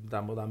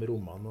dem og de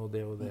rommene og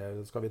det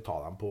skal vi ta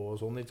dem på og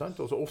sånn, ikke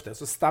sant? Og så ofte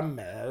så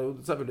stemmer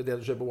selvfølgelig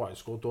det du ser på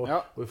Wisecoat og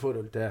i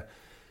forhold til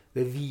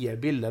det vide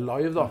bildet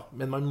live da,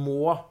 men man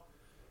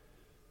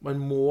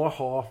må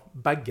ha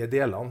begge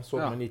delene, så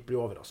man ikke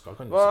blir overrasket,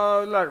 kan du si.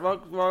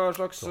 Hva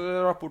slags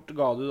rapport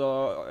ga du da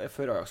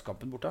før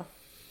Ajax-kampen borte?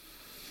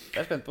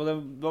 Jeg er spent på det.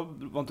 Da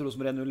vant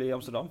Rosenborg 1-0 i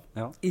Amsterdam.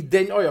 Ja. I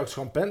den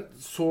Ajax-kampen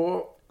så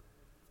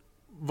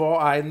var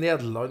jeg i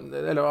Nederland,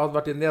 eller jeg hadde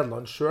vært i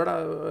Nederland selv,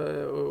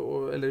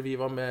 eller vi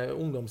var med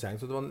ungdomsgjeng,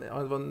 så det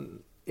var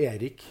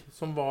Erik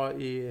som var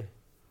i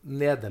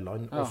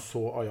Nederland og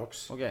så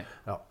Ajax. Okay.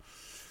 Ja.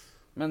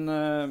 Men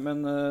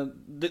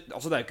det er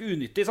jo ikke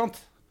unyttig,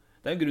 sant?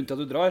 Det er en grunn til at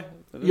du drar.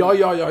 Ja.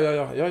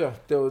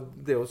 Det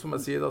er jo som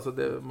jeg sier, altså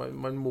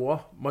man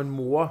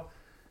må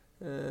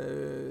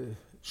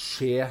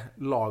se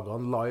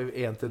lagene live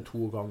 1 til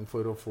 2 ganger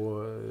for å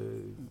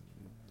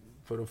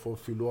få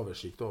full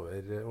oversikt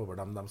over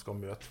dem de skal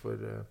møte.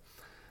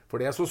 For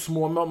det er så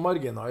små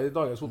marginer i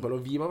dagens fotball,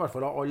 og vi må i hvert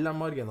fall ha alle de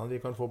marginene vi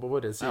kan få på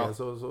våre side,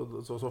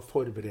 så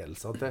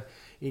forberedelser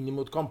inn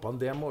mot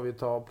kampene, det må vi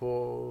ta på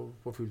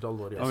fullt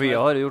alvor. Og vi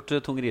har gjort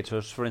tung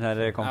research for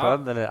denne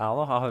kampen, eller jeg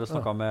da. Jeg har jo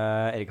snakket med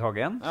Erik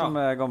Hagen, som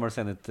er gammel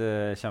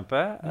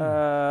Zenit-kjempe,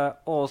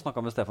 og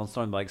snakket med Stefan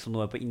Strandberg, som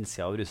nå er på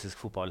innsida av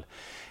russisk fotball.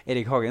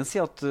 Erik Hagen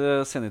sier at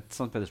Zenit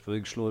St.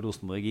 Petersburg slår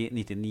Rosenborg i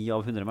 99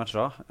 av 100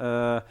 matcher,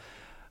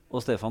 og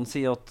Stefan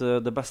sier at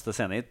det beste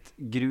Zenit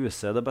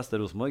gruser det beste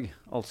Rosenborg.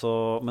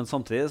 Men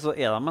samtidig så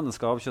er de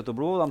mennesker av kjøtt og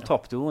blod. De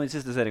tapte jo i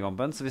siste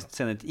seriekampen, så hvis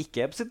Zenit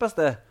ikke er på sitt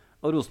beste,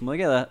 og Rosenborg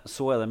er det,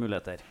 så er det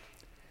muligheter.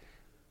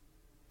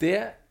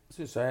 Det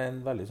synes jeg er en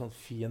veldig sånn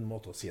fin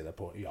måte å si det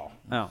på, ja.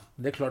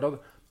 Det er klart at,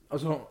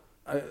 jeg så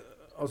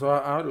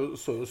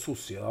jo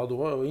Sociedad,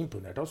 og var jo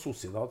imponert av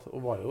Sociedad, og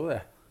var jo det.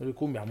 når du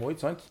kommer hjem også,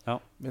 ikke sant? Ja.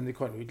 Men de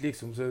kan jo ikke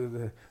liksom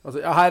altså,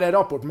 ja, her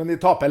rapporten, men de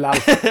taper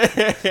lell.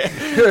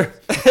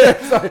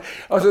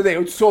 Altså, det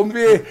jo ikke sånn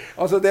vi...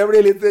 Altså, det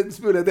blir litt en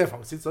smule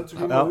defensivt, sant? Så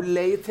vi må jo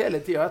lete hele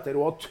tiden etter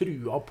å ha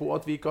trua på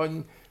at vi kan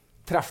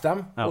treffe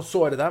dem og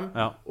såre dem.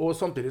 Og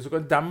samtidig så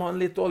kan de ha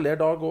en litt dårligere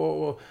dag.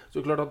 Og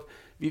så klart at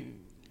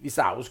hvis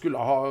jeg jo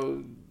skulle ha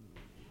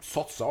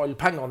satset alle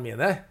pengene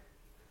mine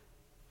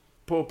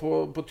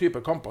på type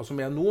kamper som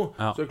nå,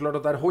 så det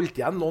klart at der holdt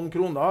igjen noen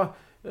kroner.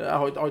 Jeg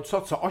har ikke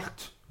satset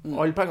alt.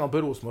 Alle pengene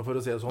på Rosenborg, for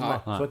å si det sånn.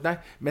 Nei.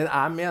 Men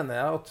jeg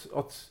mener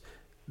at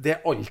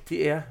det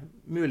alltid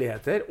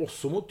muligheter,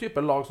 også mot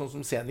type lag sånn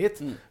som Zenit.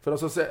 For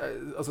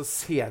altså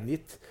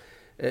Zenit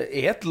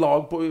et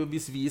lag på,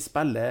 hvis vi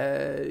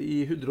spiller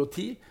i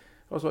 110,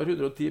 altså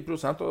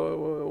 110%,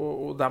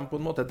 og dem på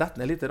en måte detter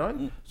ned litt,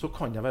 så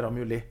kan det være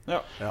mulig.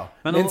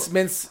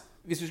 Mens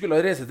hvis vi skulle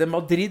reise til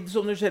Madrid,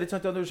 som du ser,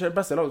 når du ser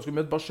beste laget, skulle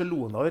møte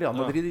Barcelona og Real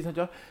Madrid,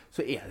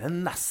 så det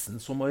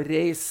nesten som å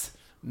reise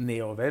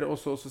nedover, og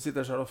så sitter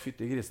jeg selv og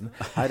fytter i grisen.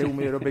 Her om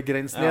å gjøre å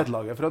begrense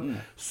nedlaget, for at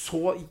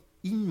så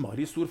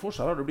innmari stor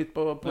forskjell har det blitt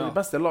på de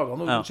beste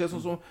lagene. Og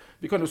sånn som,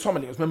 vi kan jo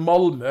sammenligne oss med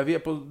Malmö, vi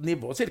på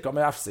nivå cirka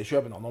med FC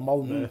København og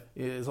Malmö,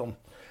 sånn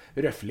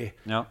røffelig.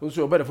 Og du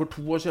så jo bare for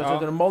 2 år siden, så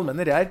er det Malmö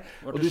nede her,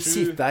 og du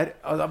sitter der,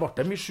 det ble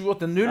det med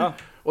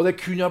 7-8-0, og det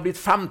kunne ha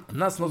blitt 15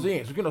 nesten, og så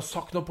ingen som kunne ha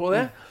sagt noe på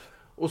det.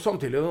 Og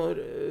samtidig,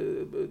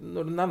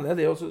 når du nevner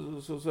det,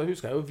 så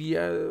husker jeg jo,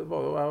 jeg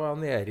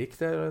og Erik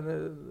der,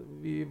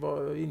 vi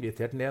var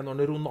invitert ned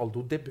når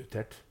Ronaldo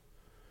debuterte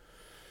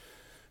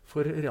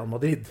for Real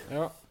Madrid.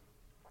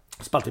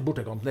 Spilte i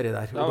bortekamp nede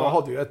der, og da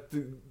hadde vi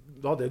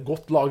et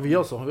godt lag vi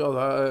også.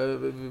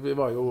 Vi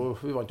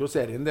vant jo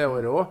serien det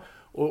året også,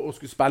 og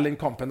skulle spille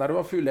den kampen der. Det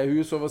var fulle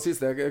hus, og var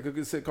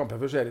siste kampen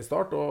for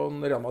seriestart,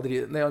 og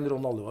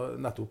Ronaldo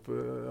nettopp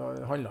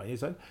handlet inn,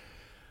 ikke sant?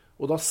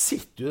 Og da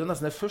sitter du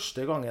nesten det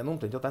første gangen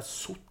omtrent at jeg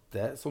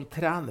suttet som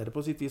trener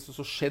på sitt vis, og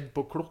så skjedde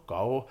på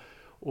klokka,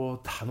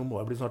 og nå må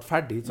jeg bli snart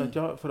ferdig, ikke sant?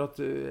 For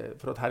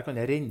at her kan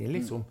jeg renne inn,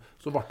 liksom.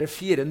 Så ble det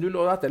 4-0,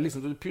 og etter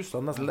liksom, du pustet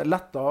nesten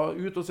letta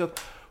ut og sier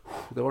at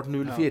det ble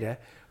 0-4.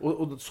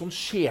 Og sånn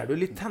ser du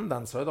litt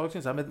tendenser i dag,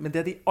 synes jeg, men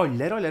det de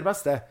aller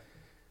beste.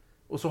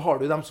 Og så har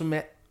du dem som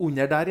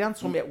under der igjen,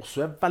 som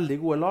også veldig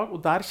gode lag,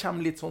 og der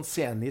kommer litt sånn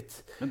Zenit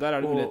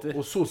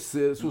og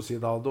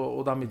Sociedad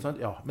og dem, ikke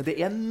sant? Ja, men det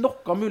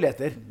noen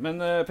muligheter.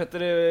 Men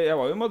Petter, jeg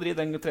var jo i Madrid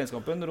den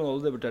treningskampen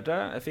Ronaldo debuterte.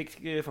 Jeg fikk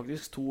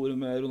faktisk 2 ord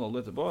med Ronaldo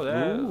etterpå. Det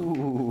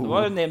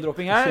var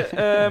name-dropping her,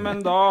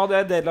 men da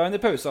hadde jeg deadline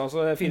i pausa,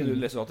 så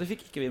 4-0-resultatet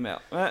fikk ikke vi med.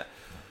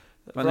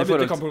 Men da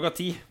begynte kampen klokka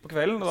 10 på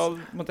kvelden, og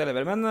da måtte jeg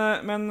levere.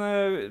 Men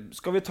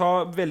skal vi ta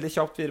veldig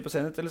kjapt videre på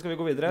Zenit, eller skal vi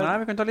gå videre? Nei,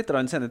 vi kan ta litt.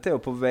 Zenit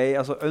jo på vei,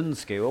 altså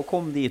ønsker jo å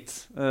komme dit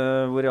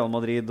hvor Real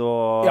Madrid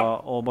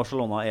og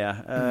Barcelona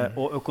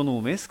og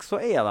økonomisk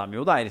så de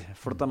jo der,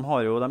 for de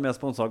har jo, de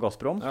sponset av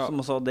Gazprom,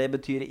 som også, det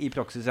betyr i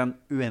praksis en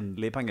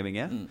uendelig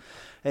pengebinge.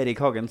 Erik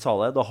Hagen sa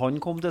det, da han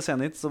kom til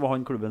Zenit, så var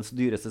han klubbens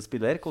dyreste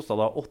spiller,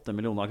 kostet da 8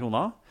 millioner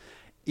kroner.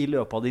 I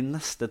løpet av de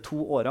neste 2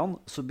 årene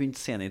så begynte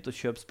Zenit å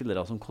kjøpe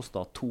spillere som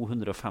kostet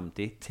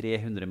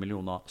 250-300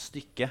 millioner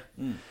stykke.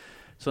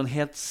 Så en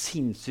helt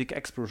sinnssyk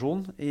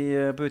eksplosjon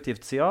på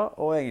utgiftssiden,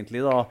 og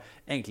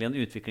egentlig en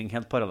utvikling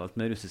helt parallelt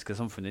med det russiske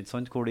samfunnet, ikke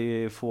sant? Hvor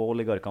de få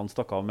oligarkene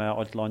stakk av med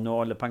alt land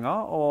og alle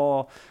penger,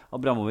 og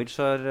Abramovic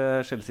har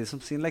Chelsea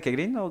som sin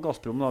lekegrind, og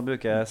Gazprom da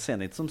bruker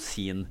Zenit som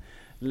sin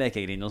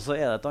lekegrind. Og så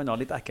det et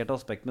annet litt ekkelt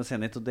aspekt med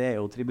Zenit, og det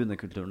jo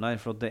tribunekulturen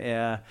der, for at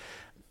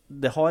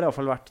det har i hvert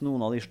fall vært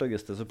noen av de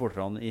styggeste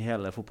supporterne i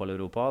hele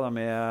fotball-Europa.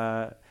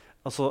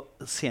 Altså,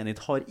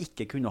 Zenit har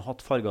ikke kunnet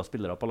hatt farget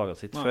spillere på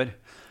laget sitt før.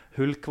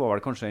 Hulk var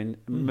vel kanskje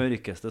den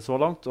mørkeste så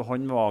langt, og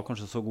han var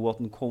kanskje så god at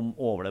han kom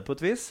over det på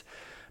et vis.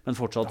 Men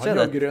fortsatt så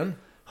det... grønn.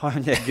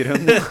 Han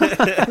grønn.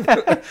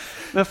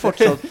 men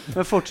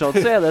fortsatt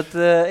så det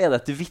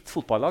et hvitt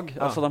fotballag.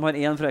 Altså, de har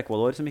en fra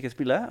Ecuador som ikke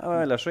spiller,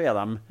 og ellers så de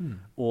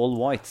all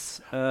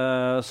whites.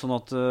 Sånn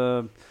at...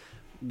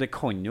 Det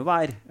kan jo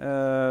være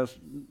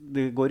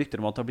det går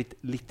rykter om at det har blitt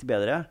litt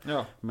bedre,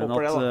 men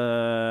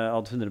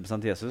at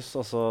 100% Jesus,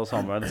 altså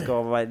Samuel,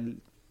 skal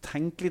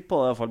tenke litt på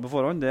det i hvert fall på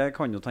forhånd. Det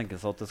kan jo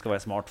tenkes at det skal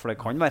være smart, for det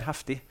kan være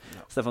heftig.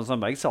 Stefan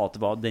Sandberg sa at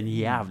det var den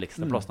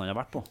jævligste plassen han har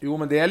vært på. Jo,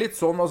 men det litt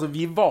sånn, altså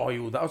vi var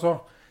jo det, altså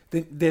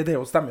det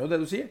stemmer jo det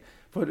du sier,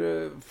 for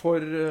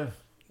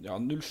 07-06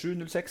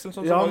 eller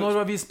sånn. Ja,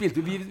 når vi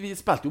spilte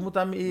jo mot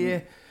dem i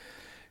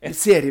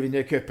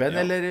serievinnercupen,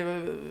 eller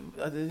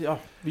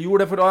vi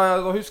gjorde det, for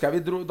da husker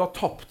jeg da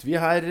tappte vi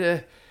her,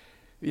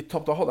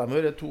 da hadde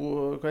de 2,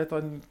 hva heter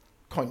han,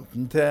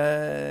 kanten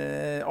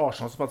til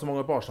Arsenal, som spilte så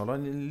mange på Arsenal,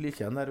 han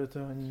liker den der, vet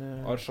du.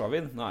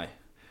 Arshavin? Nei.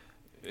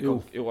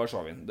 Jo,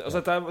 Arshavin. Altså,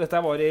 dette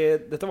var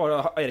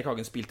Erik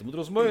Hagen spilte mot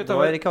Rosenborg. Det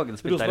var Erik Hagen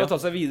spilte der, Rosenborg har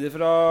tatt seg videre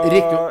fra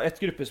et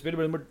gruppespill.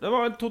 Det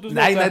var 2008.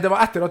 Nei, det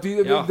var etter at vi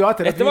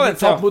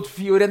tatt mot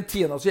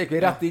Fiorentina, så gikk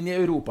vi rett inn i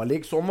Europa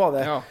League. Sånn var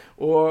det.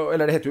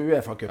 Eller det heter jo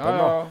UEFA-cupen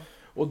da.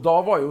 Og da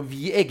var jo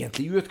vi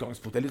egentlig i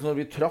utgangspunktet, litt når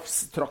vi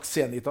trakk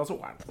Zenit, så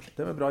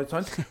det var bra, ikke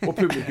sant? Og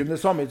publikum det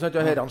samme, ikke sant?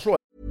 Og herren slår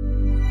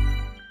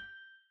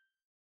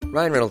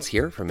Ryan Reynolds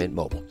here from Mint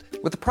Mobile.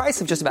 With the price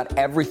of just about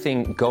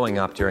everything going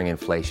up during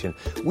inflation,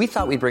 we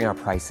thought we'd bring our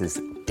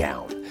prices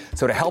down.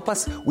 So to help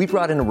us, we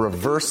brought in a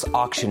reverse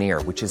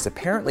auctioneer, which is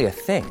apparently a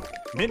thing.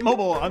 Mint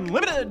Mobile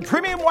Unlimited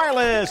Premium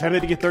Wireless. How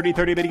to get 30,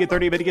 30, how to get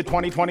 30, how to get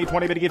 20, 20,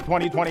 20, how to get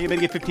 20, 20, how to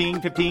get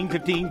 15, 15,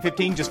 15,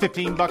 15, just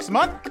 $15 a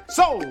month?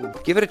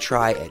 Sold! Give it a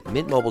try at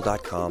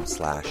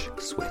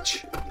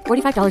mintmobile.com/switch.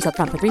 $45 up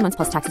front for 3 months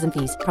plus taxes and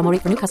fees. Promo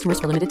rate for new customers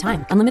for limited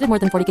time. Unlimited more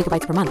than 40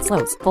 gigabytes per month.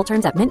 Slows full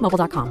terms at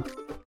mintmobile.com.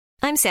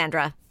 I'm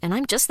Sandra, and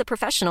I'm just the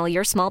professional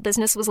your small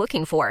business was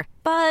looking for.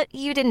 But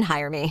you didn't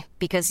hire me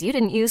because you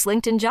didn't use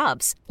LinkedIn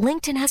Jobs.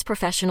 LinkedIn has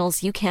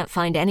professionals you can't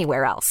find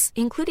anywhere else,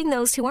 including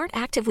those who aren't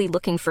actively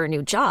looking for a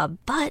new job,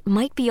 but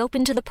might be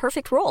open to the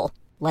perfect role,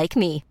 like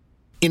me.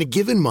 In a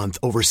given month,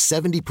 over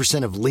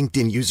 70% of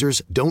LinkedIn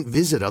users don't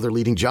visit other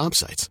leading job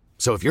sites.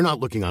 So if you're not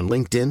looking on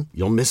LinkedIn,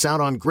 you'll miss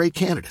out on great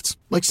candidates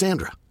like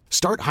Sandra.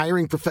 Start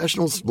hiring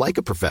professionals like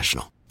a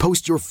professional.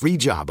 Post your free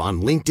job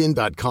on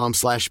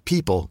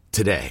linkedin.com/people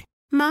today.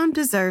 Mom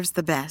deserves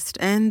the best,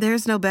 and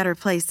there's no better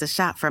place to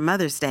shop for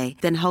Mother's Day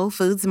than Whole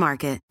Foods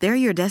Market. They're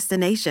your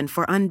destination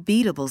for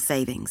unbeatable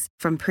savings,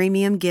 from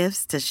premium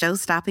gifts to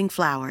show-stopping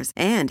flowers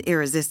and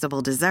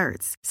irresistible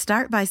desserts.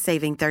 Start by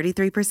saving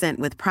 33%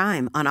 with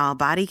Prime on all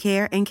body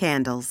care and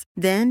candles.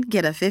 Then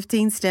get a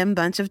 15-stem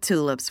bunch of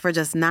tulips for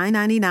just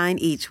 $9.99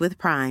 each with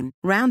Prime.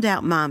 Round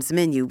out Mom's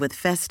menu with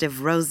festive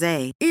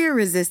rosé,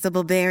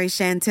 irresistible berry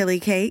chantilly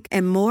cake,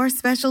 and more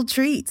special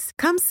treats.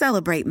 Come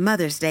celebrate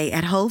Mother's Day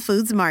at Whole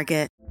Foods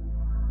Market.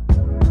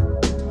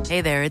 Hey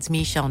there, it's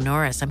Michelle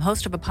Norris. I'm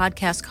host of a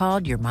podcast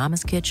called Your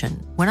Mama's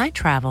Kitchen. When I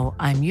travel,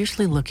 I'm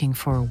usually looking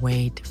for a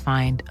way to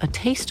find a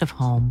taste of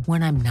home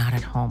when I'm not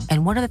at home.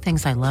 And one of the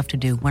things I love to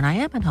do when I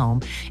am at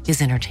home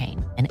is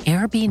entertain. And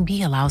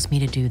Airbnb allows me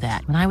to do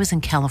that. When I was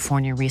in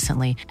California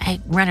recently, I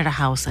rented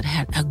a house that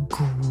had a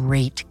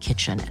great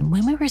kitchen. And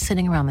when we were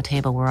sitting around the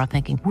table, we're all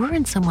thinking, we're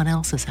in someone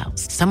else's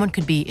house. Someone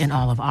could be in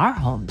all of our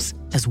homes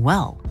as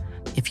well.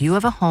 If you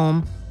have a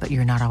home, but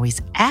you're not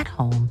always at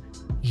home,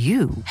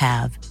 you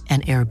have an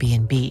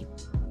Airbnb.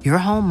 Your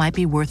home might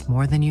be worth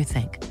more than you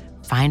think.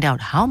 Find out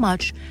how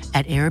much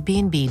at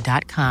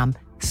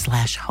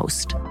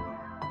airbnb.com/host.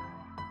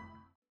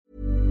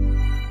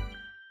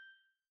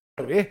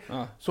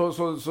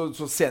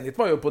 Så Zenit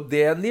var jo på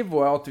det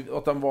nivået at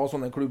de var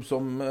sånn en klubb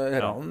som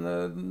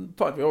herren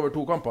tar vi over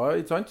 2 kamper,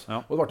 ikke sant?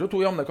 Ja. Og det ble jo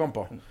 2 jevne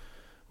kamper.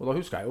 Og da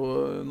husker jeg jo,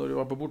 når vi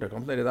var på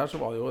bortekamp nede der, så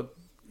var det jo et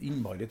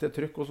innmari til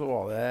trykk, og så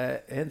var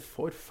det en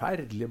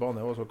forferdelig bane.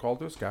 Det var så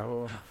kaldt, husker jeg.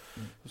 Og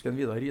husker en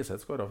Vidar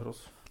Riseth skåret for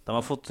oss. De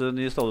har fått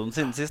ny stadion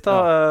siden sist da.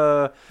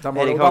 Ja. Det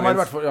har i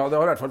hvert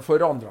fall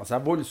forandret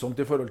seg voldsomt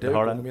i forhold til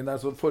økonomien der,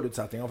 så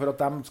forutsetninger for at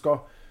de skal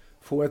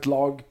få et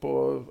lag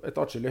på et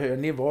atskillig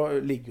høyere nivå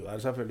ligger jo der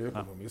selvfølgelig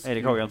økonomisk.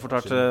 Erik Hagen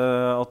fortalte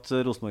at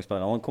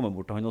Rosenborg-spillerne kom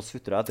bort til han og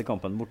sutret etter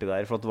kampen borti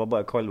der, for at det var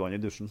bare kaldvann i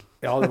dusjen.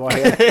 Ja, det var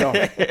helt,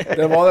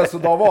 det var det,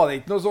 så da var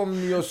det ikke noe sånn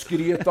mye å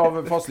skryte av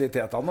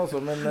fasilitetene, altså,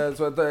 men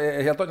så et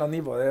helt annet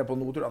nivå det på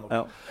nå, tror jeg nok.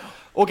 Ja.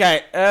 Ok,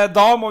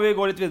 da må vi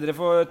gå litt videre,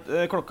 for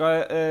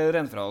klokka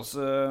renner fra oss.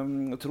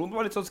 Trond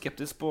var litt sånn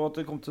skeptisk på at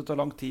det kom til å ta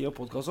lang tid og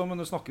podcast om, men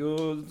du snakker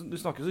jo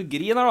så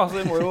grin her da, så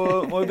vi må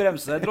jo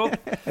bremse deg, Trond.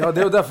 Ja, det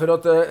er jo derfor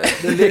at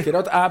det liker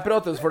at jeg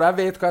prates, for jeg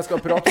vet hva jeg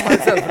skal prate om, i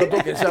stedet for at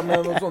dere kommer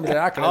med noen sånne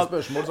ekle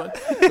spørsmål, sant?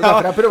 Så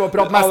derfor jeg prøver å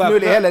prate mest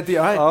mulig hele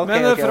tiden her.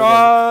 Men fra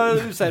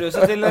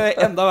useriøse til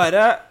enda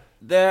verre,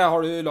 det har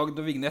du lagd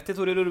noe vignett i,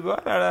 Tore Rørbø?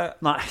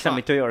 Nei, jeg kommer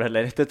ikke til å gjøre det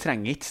heller. Det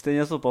trenger ikke. Den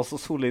er såpass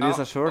solid i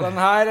seg selv.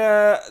 Den her,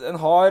 den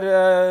har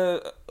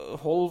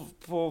hold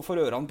for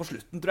ørene på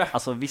slutten, tror jeg.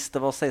 Altså, hvis det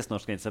var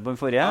 16-årsgrense på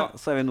den forrige,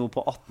 så er vi nå på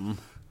 18.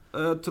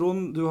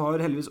 Trond, du har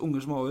heldigvis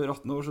unger som er over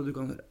 18 år, så du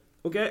kan høre.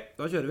 Ok,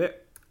 da kjører vi.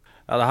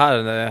 Ja,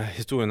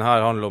 historien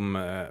her handler om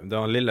det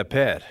var en lille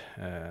Per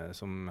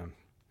som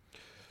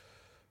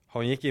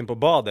han gikk inn på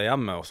badet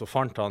hjemme, og så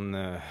fant han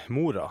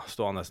mora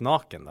stående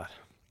naken der.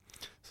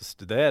 Så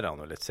studerer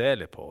han og litt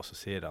særlig på, og så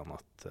sier han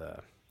at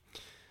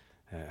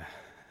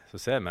så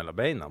ser jeg mellom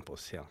beina på, og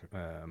så sier han,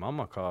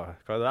 mamma, hva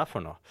er det der for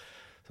noe?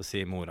 Så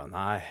sier mora,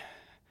 nei,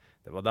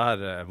 det var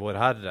der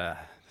vår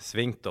Herre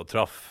svingte og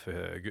traff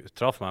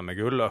meg med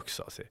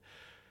gulløksa,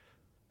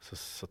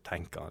 så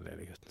tenker han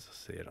lille gutten, så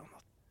sier han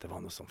at det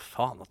var noe som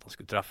faen at han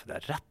skulle treffe deg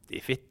rett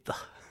i fitta.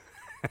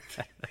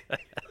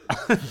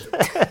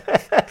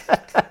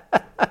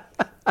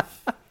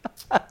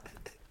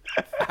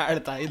 Er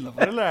dette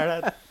innenfor, eller er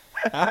det...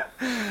 Nei,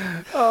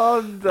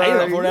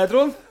 innenfor det,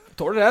 Trond.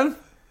 Tåler den?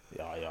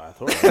 Ja, jeg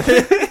tror det.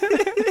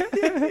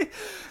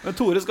 Men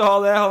Tore skal ha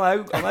det.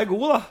 Han er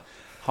god, da.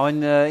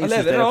 Han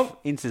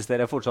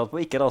insisterer fortsatt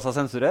på ikke la seg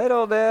sensurere,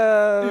 og det...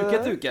 Uke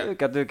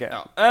etter uke.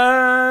 Ja.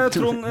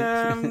 Trond,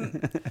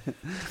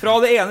 fra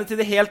det ene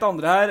til det helt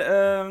andre her.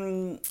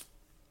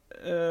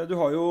 Du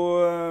har jo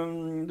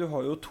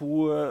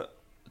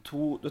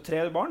tre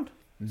barn.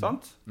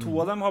 Sant? 2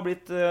 av dem har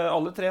blitt,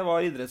 alle 3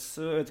 var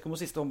idretts, jeg vet ikke om den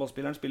siste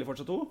håndballspilleren spiller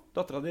fortsatt 2,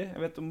 datteren din, jeg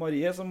vet om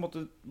Marie som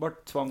var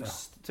tvunget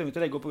til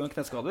å legge opp på grunn av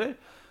kneskader.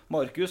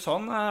 Markus,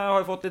 han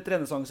har fått litt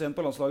renessanse igjen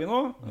på landslaget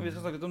nå, vi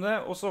skal snakke litt om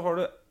det, og så har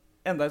du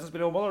enda en som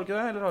spiller håndball, har du ikke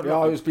det? Eller har du Ja,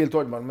 hun spilte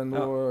håndball, men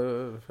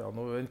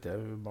nå venter jeg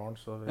barn,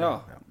 så da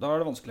er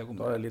det vanskelig å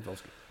komme Da er det litt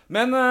vanskelig.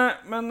 Men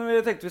vi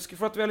tenkte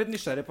for at vi er litt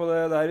nysgjerrige på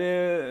det der,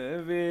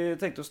 vi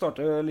tenkte å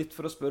starte litt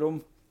for å spørre om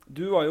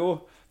du var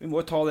jo, vi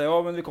må jo ta det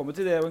også, men vi kommer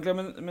til det egentlig,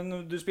 men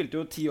du spilte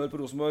jo 10 år på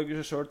Rosenborg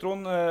selv,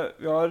 Trond.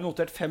 Vi har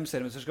notert 5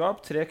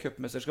 seriemesterskap, 3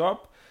 cupmesterskap,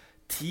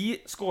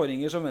 10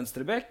 skåringer som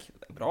venstrebekk.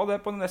 Det er bra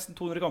det på nesten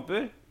 200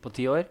 kamper. På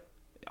 10 år?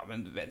 Ja,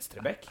 men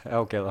venstrebekk. Ja,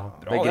 ok da.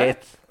 Bra, det er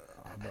greit.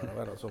 Bare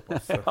være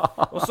såpass.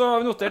 Og så har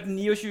vi notert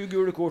 29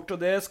 gule kort, og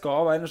det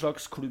skal være en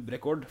slags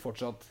klubbrekord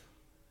fortsatt.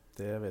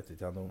 Det vet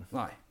ikke jeg noe om.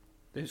 Nei,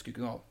 det husker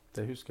ikke noe av.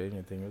 Det husker jeg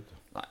ingenting ut.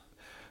 Nei.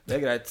 Det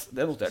er greit,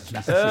 det er notert.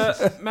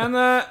 Men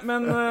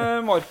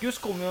Markus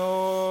kom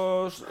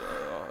jo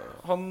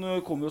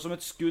som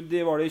et skudd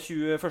var det i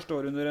 21.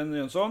 år under en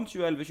Jønsson,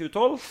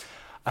 2011-2012.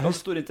 Jeg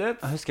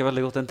husker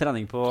veldig godt en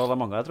trening på La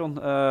Manga, jeg tror.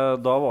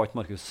 Da var ikke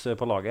Markus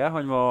på laget,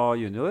 han var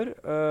junior.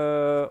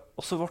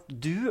 Og så ble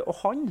du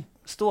og han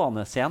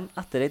stående igjen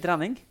etter en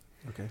trening,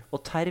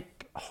 og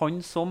terp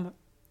han som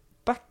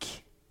back.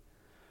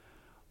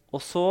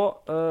 Og så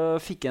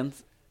fikk han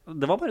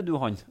det var bare du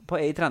og han på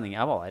en trening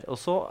jeg var der. Og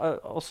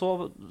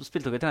så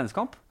spilte dere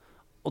treningskamp,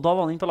 og da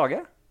var han inn på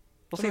laget.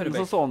 Og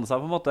siden så han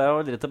seg på en måte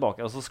aldri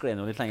tilbake, og så skled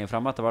han jo litt lenger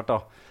frem etter hvert da.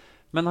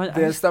 Men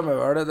det stemmer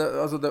vel.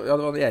 Det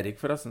var Erik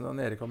forresten,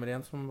 Erik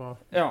Hamrén som var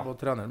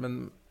trener. Men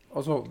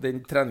altså, den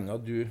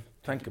treningen du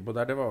tenker på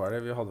der, det var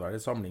vel vi hadde vel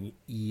en samling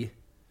i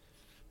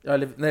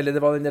eller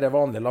det var den der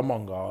vanlige La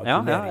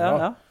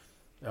Manga-turneringen.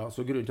 Ja,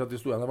 så grunnen til at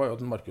vi stod igjen, var jo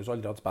at Markus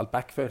aldri hadde spilt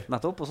back før.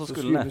 Nettopp, og så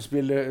skulle vi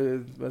spille,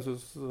 men så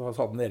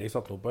satt Erik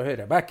satt noe på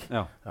høyre back.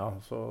 Ja,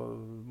 så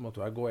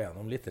måtte jeg gå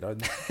gjennom litt.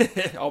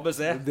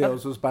 ABC. Det å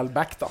spille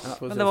back, da.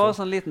 Men det var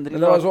sånn liten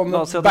drill. Det var sånn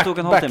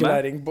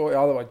backlæring på,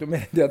 ja, det var ikke noe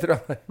mer det, tror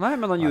jeg. Nei,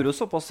 men han gjorde jo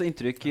såpass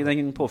inntrykk i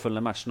den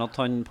påfølgende matchen at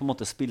han på en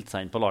måte spilte seg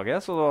inn på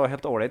laget, så det var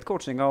helt ålreit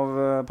coaching av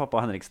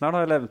pappa Henriksen her,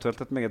 da, eller eventuelt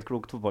et meget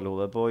klokt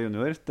fotballhode på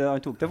junior. Han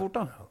tok det fort,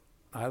 da.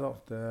 Nei da,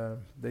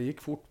 det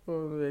gikk fort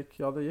det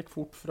gikk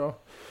fort fra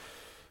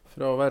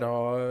å være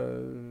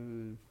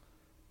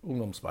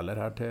ungdomsspiller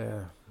her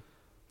til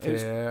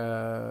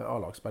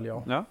A-lagsspill,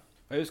 ja.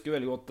 Jeg husker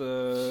veldig godt,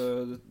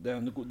 det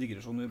en god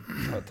digresjon, vi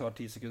tar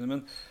 10 sekunder, men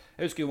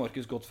jeg husker jo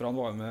Markus godt fra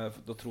han var med,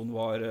 da Trond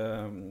var,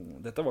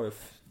 dette var jo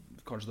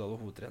kanskje da du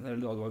var hovedtrener,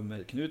 eller da du var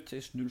med Knut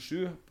i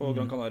 07 på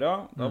Gran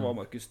Canaria. Da var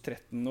Markus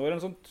 13 år,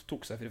 eller sånt,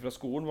 tok seg fri fra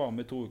skolen, var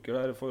med i 2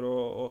 uker der,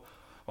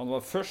 han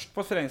var først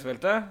på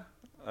treningsfeltet,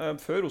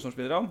 før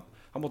Rosenborg-spillerne.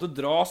 Han måtte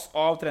dras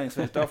av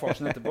treningsfeltet av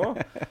farsen etterpå.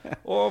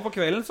 Og på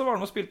kvelden så var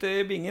han og spilte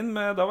i Bingen,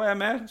 da var jeg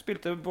med.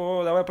 Da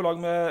var jeg på lag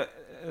med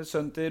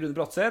sønnen til Rune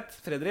Bratseth,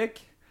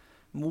 Fredrik,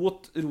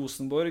 mot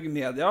Rosenborg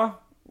Media.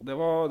 Det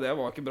var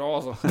ikke bra,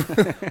 altså.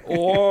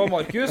 Og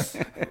Markus,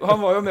 han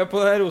var jo med på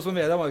det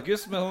Rosenborg Media,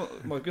 Markus, men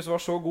Markus var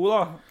så god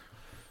da,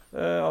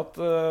 at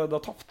da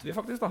tappte vi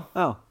faktisk da.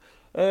 Ja.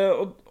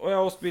 Og jeg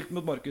har også spilt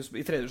mot Markus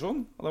i 3.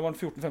 divisjon. Da var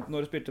han 14-15 år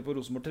og spilte på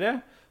Rosenborg 3.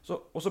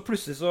 Og så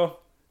plutselig så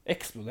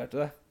eksploderte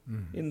det.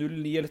 I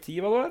 09 eller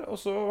 10 var det der. Og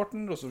så ble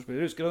han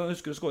Rosenborg-spiller.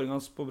 Husker du skåringen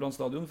hans på Brann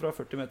stadion fra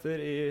 40 meter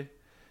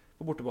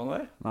på bortebane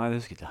der? Nei, det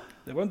husker ikke jeg.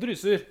 Det var en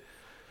dryser.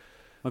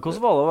 Men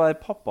hvordan var det å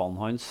være pappaen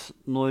hans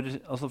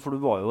for du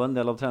var jo en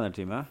del av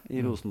trenerteamet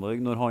i Rosenborg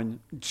når han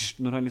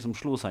liksom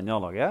slo seg inn i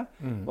A-laget.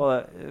 Var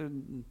det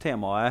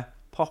temaet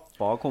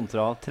pappa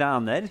kontra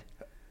trener?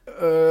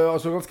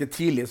 Altså ganske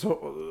tidlig så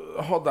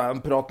hadde jeg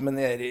en prat med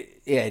Erik,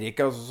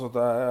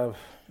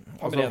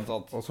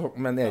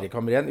 med Erik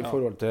Hamrén i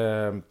forhold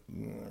til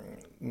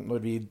når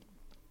vi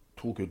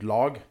tok ut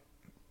lag,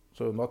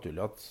 så er det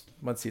naturlig at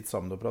man sitter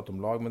sammen og prater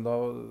om lag, men da,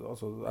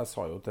 jeg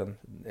sa jo til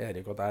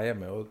Erik at jeg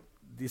er med og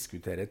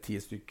diskuterer 10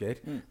 stykker,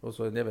 og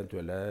så den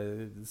eventuelle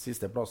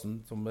siste plassen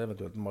som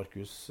eventuelt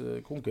Markus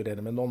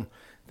konkurrerer med noen,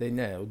 den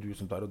er jo du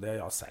som tar, og det er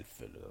ja,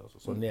 selvfølgelig.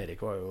 Så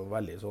Erik var jo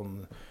veldig sånn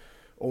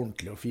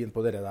ordentlig og fin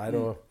på det der,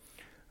 og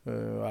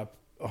jeg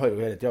har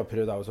jo hele tiden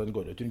prøvd så han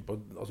går ut rundt på,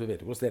 vi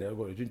vet jo hvordan det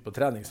går ut rundt på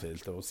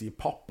treningsfeltet og sier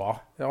pappa,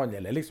 det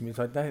handler liksom ikke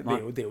sant, det er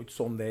jo ikke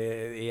sånn det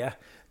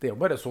er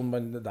jo bare sånn,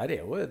 der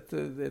er jo et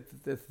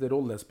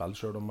rollespill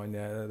selv om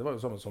det var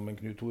jo samme som en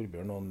Knut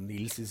Torbjørn og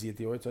Nils i sin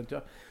tid, ikke sant,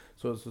 ja.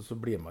 Så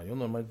blir man jo,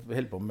 når man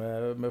holder på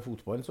med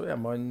fotballen, så er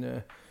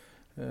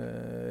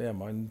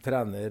man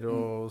trener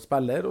og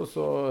spiller, og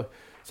så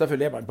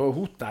selvfølgelig er man på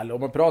hotell, og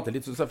man prater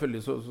litt, så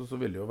selvfølgelig så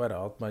vil det jo være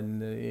at man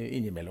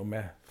innimellom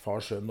er far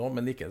sønn nå,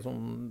 men ikke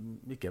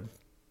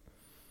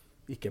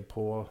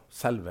på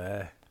selve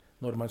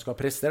når man skal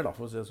prestere, da,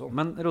 for å si det sånn.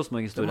 Men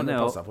Rosenborg-historien er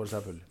jo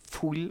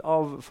full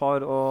av far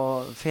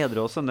og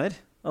fedre og sønner.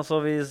 Altså,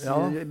 vi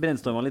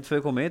brainstormet litt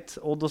før vi kom hit.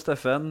 Odd og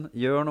Steffen,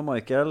 Jørn og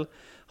Michael,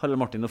 Harald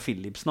Martin og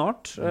Philip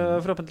snart,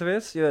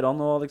 forhåpentligvis.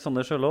 Gjøran og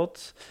Alexander Sjølott,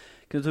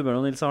 Knut Torbjørn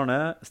og Nils Arne.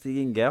 Stig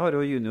Inge har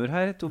jo junior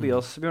her.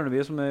 Tobias Bjørneby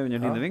som er under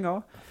dine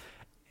vinger.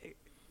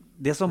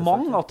 Det er så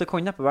mange at det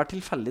kan neppe være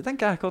tilfeldig,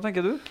 tenker jeg. Hva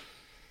tenker du?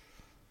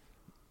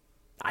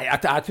 Nei,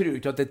 jeg tror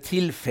ikke at det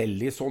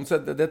tilfeldig sånn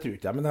sett, det tror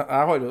ikke jeg. Men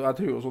jeg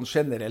tror jo sånn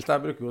generelt,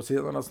 jeg bruker jo å si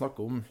når jeg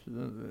snakker om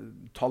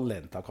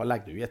talenter, hva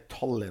legger du i et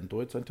talent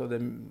også, ikke sant?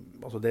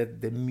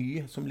 Det er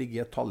mye som ligger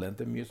i et talent,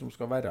 det er mye som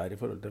skal være her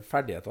i forhold til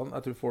ferdighetene.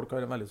 Jeg tror folk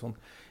har en veldig sånn,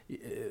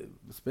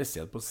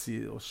 spesielt på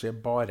å se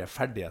bare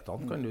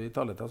ferdighetene, kan du i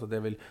talentet, altså det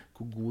er vel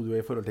hvor god du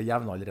er i forhold til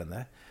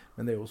jevnaldrende.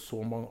 Men det er jo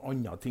så mange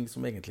andre ting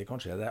som egentlig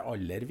kanskje er det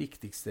aller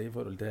viktigste i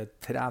forhold til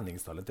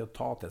treningstalent, til å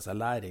ta til seg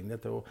læring,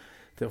 til å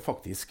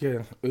faktisk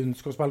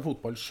ønske å spille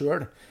fotball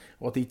selv,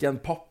 og at det ikke er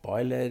en pappa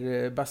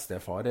eller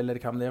bestefar eller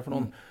hvem det er for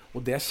noen.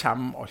 Og det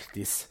kommer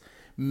alltid.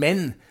 Men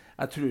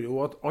jeg tror jo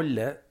at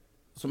alle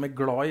som er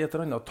glad i et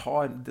eller annet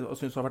og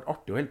synes det har vært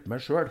artig å hjelpe med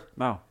selv,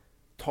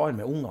 tar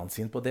med ungene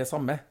sine på det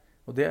samme.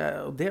 Og det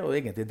er jo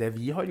egentlig det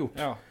vi har gjort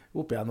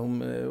opp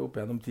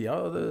gjennom tida.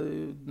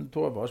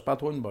 Tove har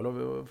spilt håndball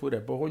og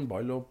forret på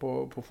håndball og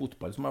på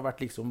fotball som har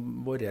vært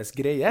liksom vår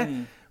greie.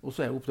 Og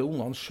så er det opp til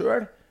ungene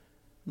selv,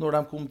 når de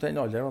kom til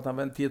en alder at de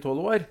var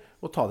 10-12 år,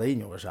 og ta det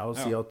innover seg og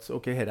si at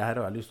ok, her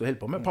har jeg lyst til å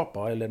holde på med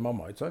pappa eller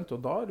mamma, ikke sant? Og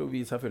da har jo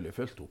vi selvfølgelig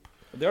følt opp.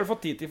 Det har du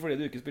fått tid til fordi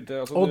du ikke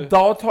spilte... Altså og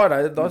da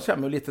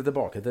kommer jeg litt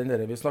tilbake til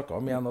det vi snakket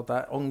om igjen, at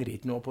jeg angrer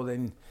ikke nå på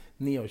den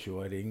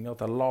 29-åringen, at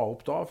jeg la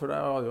opp da, for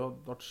jeg hadde jo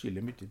vært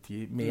skyldig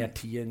mye mer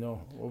tid enn å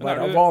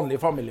være vanlig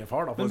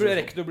familiefar. Da, men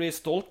rekker du å bli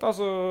stolt,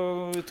 altså,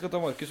 vi skal ta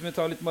Markus, vi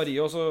tar litt Marie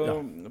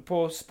også,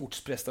 på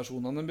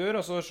sportsprestasjonene den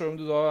bør, altså, selv om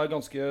du da er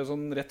ganske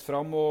sånn rett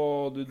frem,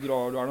 og du er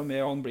noe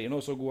med, og han blir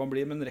noe så god han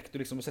blir, men rekker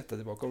du liksom å sette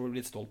deg tilbake og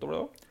bli litt stolt over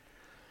det da?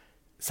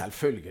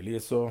 Selvfølgelig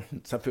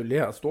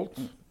er jeg stolt.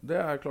 Det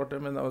er klart det,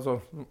 men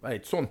altså, jeg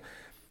er ikke sånn.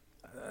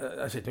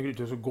 Jeg ser ikke noe grunn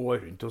til å gå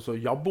rundt og så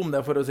jabbe om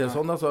det, for å si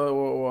sånn. Altså,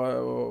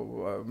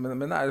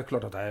 men det er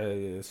klart at jeg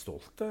er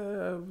stolt. Jeg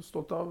er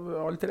stolt av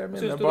alle tre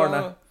mine barn.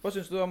 Hva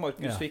synes du da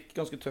Markus fikk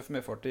ganske tøff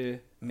medfart i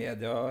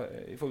media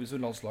i forbindelse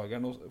med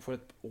landslageren for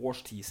et års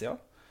tid siden?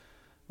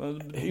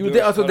 Jo,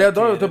 da er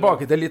jo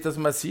tilbake til litt det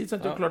som jeg sier.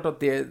 Det er klart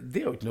at det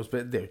er jo ikke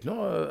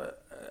noe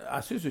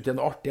jeg synes jo ikke det er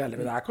noe artig heller,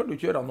 men jeg kan jo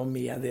ikke gjøre noe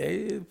med det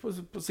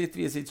på sitt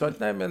vis, ikke sant?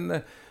 Nei, men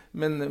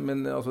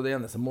altså, det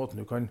eneste måten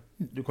du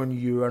kan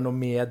gjøre noe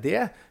med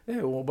det, er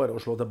jo bare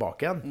å slå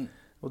tilbake igjen.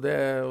 Og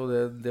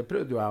det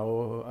prøvde jo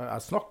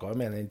jeg snakket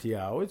med den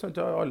tiden også, ikke sant?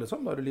 Alle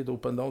sammen har litt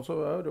up and down, så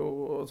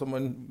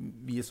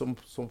vi som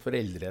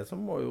foreldre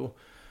som må jo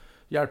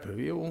hjelpe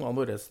vi ungene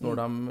våre når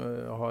de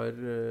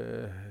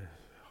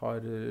har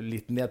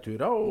litt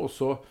nedturer, og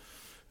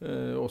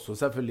også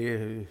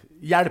selvfølgelig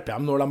hjelpe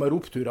dem når de har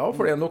oppturer,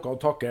 for det er noe å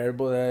takle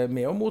både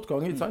med og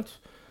motgang, ikke sant?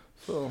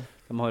 Så.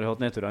 De har jo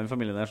hatt nedturer i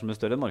familien her som er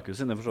større enn Markus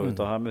sine, for så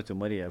vidt. Jeg møtte jo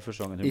Marie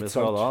første gangen hun ble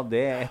skadet.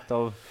 Det er et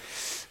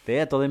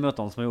av de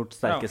møtene som har gjort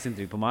sterkest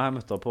inntrykk på meg. Jeg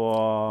møtte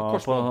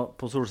henne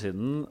på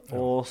Solsiden,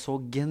 og så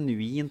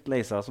genuint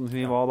lei seg som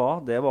hun var da.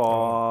 Det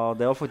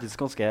var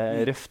faktisk ganske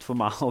røft for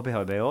meg å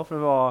bearbeide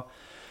også, for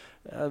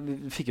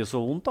jeg fikk jo så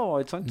vondt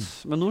da, ikke sant?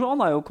 Men nå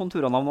aner jeg jo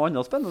konturene av noe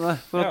annet spennende.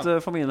 For at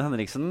familien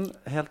Henriksen,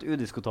 helt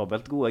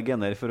udiskutabelt gode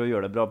gener for å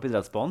gjøre det bra på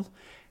idrettsbanen.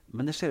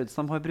 Men det ser ut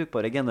som de har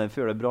brukbare gener for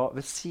å gjøre det bra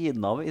ved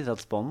siden av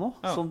idrettsbanen nå,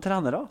 som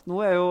trenere.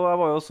 Jeg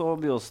var jo så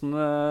Byåsen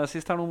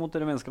sist her nå mot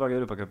det rumenske laget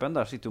i Europacupen.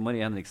 Der sitter jo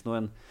Marie Henriksen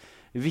og en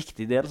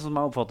viktig del, som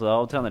jeg oppfatter det,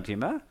 av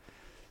trenerteamet.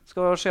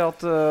 Skal det skje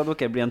at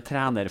dere blir en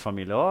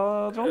trenerfamilie,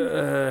 Trond?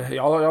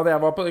 Ja, det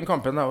var på den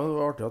kampen. Det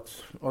var artig at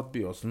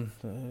Byåsen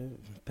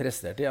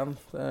presterte igjen.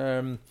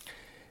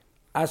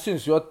 Jeg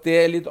synes jo at det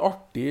er litt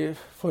artig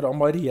for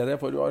Marie,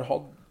 for hun har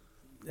hatt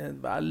en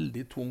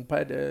veldig tung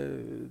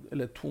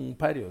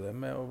periode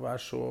med å være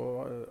så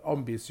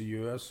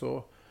ambisiøs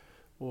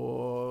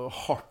og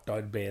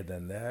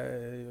hardtarbeidende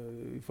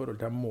i forhold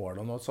til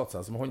målene, og satt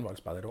seg som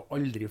håndballspiller og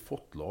aldri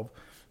fått lov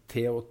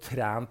til å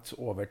trent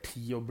over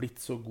tid og blitt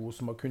så god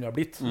som hun kunne ha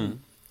blitt.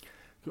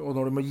 Og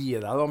når du må gi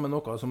deg da, med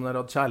noe som du har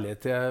hatt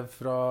kjærlighet til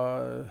fra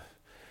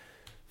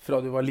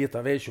du var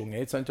liten veikjunge,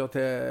 ikke sant,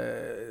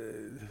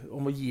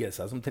 om å gi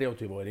seg som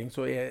 23-åring,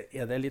 så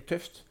er det litt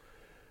tøft.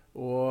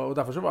 Og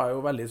derfor så var jeg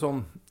jo veldig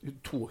sånn, hun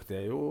tok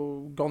det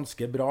jo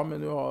ganske bra, men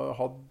hun har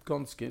hatt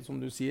ganske,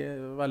 som du sier,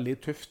 veldig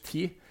tøff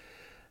tid.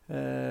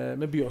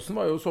 Men Byåsen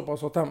var jo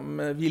såpass at de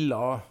ville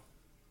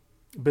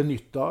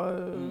benytte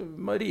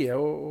Marie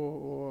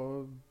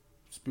og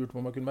spurte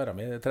om jeg kunne være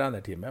med i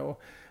trenerteamet. Og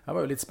jeg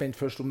var jo litt spent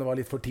først om det var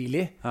litt for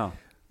tidlig,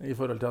 i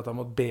forhold til at jeg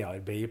måtte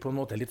bearbeide på en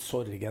måte litt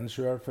sorgen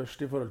selv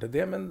først i forhold til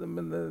det, men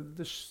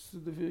det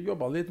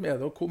jobbet litt med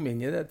det og kom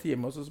inn i det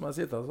teamet, og så som jeg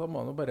sitter, så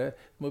må man bare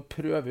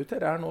prøve ut det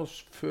her nå,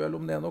 føle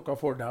om det er noe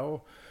for deg,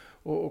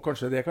 og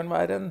kanskje det kan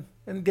være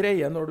en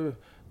greie når du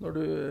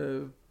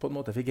på en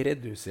måte fikk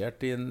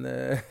redusert din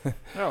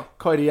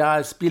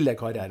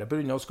spillekarriere på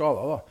grunn av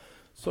skader da.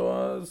 Så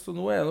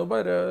nå er det nå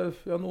bare,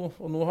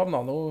 og nå havner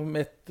jeg nå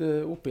midt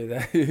oppi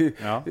det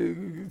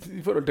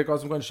i forhold til hva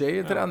som kan skje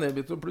i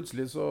trenerbit, og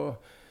plutselig så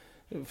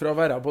fra å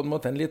være på en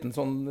måte en liten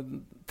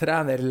sånn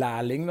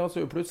trenerlærling da, så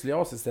er jo plutselig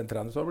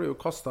assistenttrener, så blir jo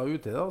kastet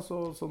ute da,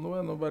 så nå er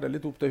det nå bare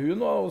litt opp til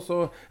hun, og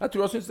så, jeg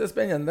tror jeg synes det er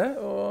spennende,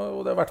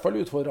 og det er i hvert fall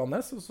utfordrende,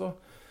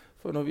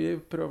 for når vi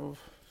prøver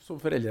som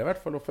foreldre i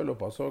hvert fall, å følge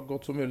opp så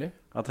godt som mulig.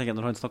 Jeg tenker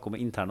Når han snakker om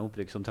interne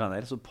opprykk som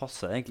trener, så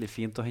passer det egentlig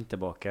fint å hente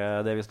tilbake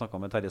det vi snakket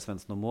om med Terje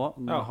Svendsen om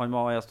også. Ja. Han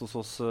var gjest hos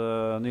oss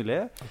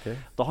nylig. Okay.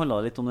 Da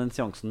handlet det litt om den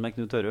seansen med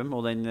Knut Tørum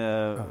og den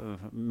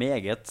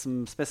meget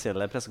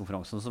spesielle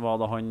pressekonferansen som var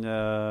da han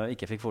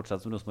ikke fikk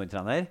fortsette som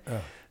Rosenborg-trener.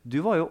 Ja. Du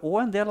var jo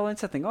også en del av den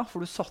settinga, for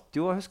du satt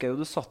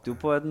jo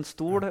på en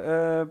stol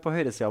på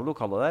høyresida av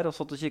lokalet der og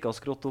satt og kikket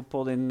skrått opp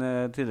på din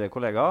tidligere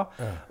kollega.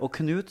 Ja. Og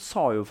Knut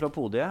sa jo fra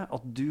podiet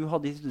at du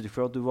hadde gitt uttrykk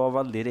for at du var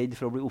veldig redd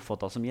for å bli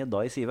oppfattet som gjedda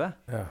i sivet.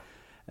 Ja.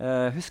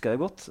 Husker jeg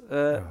det godt.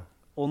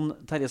 Og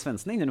Terje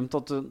Svendsen innrømte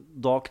at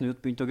da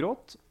Knut begynte å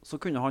gråte, så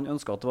kunne han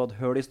ønske at det var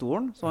et høl i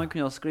stolen, så han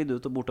kunne ha sklidd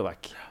ut og bort og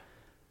vekk.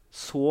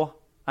 Så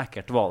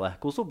ekkelt var det.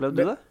 Hvordan opplevde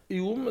du det?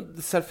 Jo, men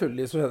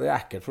selvfølgelig så er det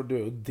ekkelt, for du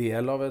er jo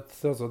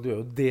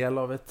del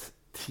av et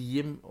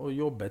team og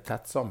jobber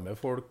tett sammen med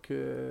folk.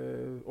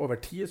 Over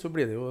tid så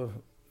blir det jo,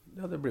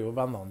 det blir jo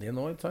vennene dine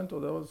også, ikke sant?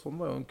 Og sånn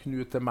var jo en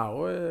Knut til meg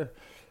også.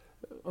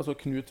 Altså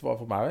Knut var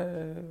for meg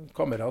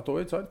kamerat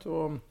også, ikke sant?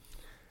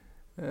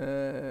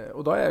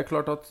 Og da er det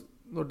klart at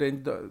når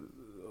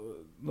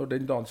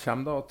den dagen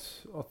kommer da,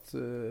 at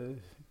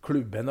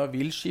klubben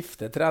vil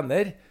skifte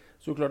trener,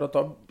 så klart at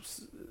da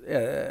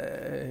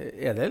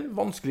er det en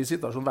vanskelig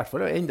situasjon. I hvert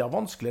fall er det enda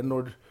vanskeligere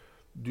når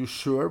du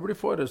selv blir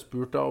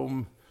forespurt da,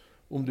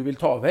 om du vil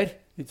ta over,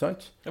 ikke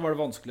sant? Det var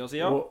det vanskelig å si,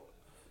 ja?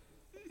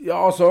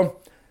 Ja, altså,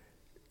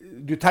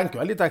 du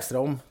tenker jo litt ekstra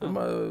om,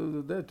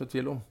 det er ikke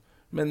tvil om.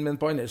 Men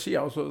på andre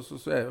siden så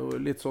er det jo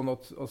litt sånn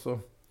at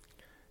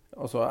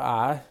altså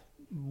jeg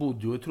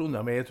bodde jo i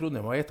Trondheim,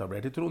 og var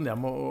etablert i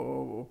Trondheim,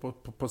 og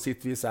på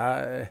sitt vis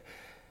jeg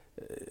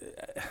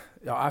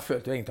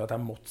følte jo egentlig at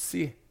jeg måtte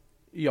si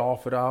ja,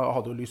 for jeg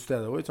hadde jo lyst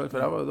til det også, for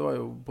det var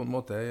jo på en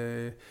måte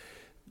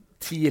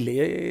tidlig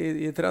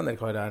i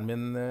trenerkarrieren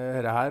min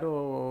her,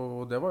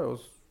 og det var jo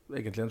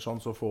egentlig en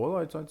sjanse å få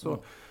da, ikke sant?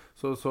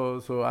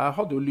 Så jeg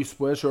hadde jo lyst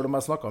på det selv om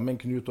jeg snakket med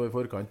en Knut i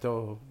forkant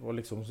og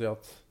liksom si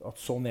at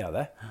sånn er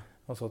det.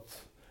 Altså at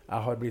jeg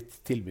har blitt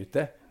tilbudt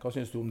det. Hva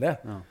synes du om det?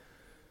 Ja.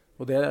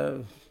 Og det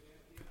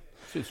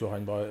synes jo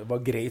han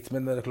var greit,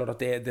 men det er klart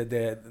at det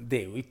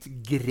er jo ikke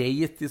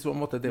greit i så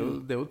måte. Det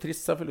er jo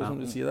trist selvfølgelig,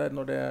 som du sier der.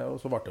 Og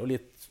så ble det jo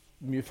litt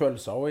mye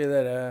følelser også i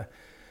det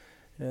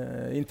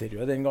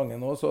intervjuet den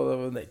gangen også, så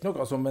det er ikke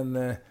noe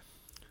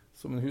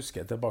som en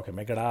husker tilbake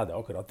med glede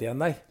akkurat det,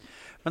 nei.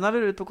 Men jeg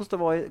lurer litt på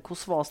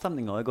hvordan var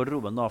stemningen i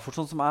garderoben da? For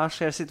sånn som jeg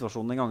ser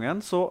situasjonen den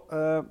gangen, så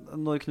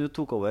når Knut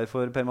tok over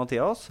for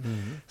Per-Mathias,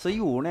 så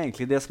gjorde han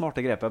egentlig det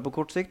smarte grepet på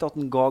kort sikt, at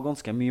han ga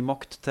ganske mye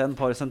makt til en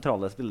par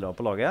sentrale spillere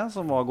på laget,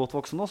 som var godt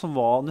voksne, og som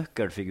var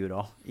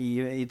nøkkelfigurer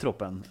i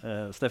troppen.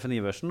 Steffen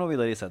Iversen og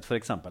Vidar Iseth, for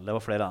eksempel. Det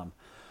var flere av dem.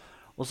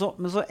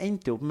 Men så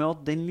endte det opp med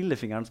at den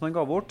lillefingeren som han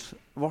ga bort,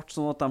 ble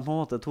sånn at de på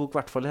en måte tok I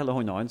hvert fall hele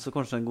hånda hans, og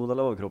kanskje en god del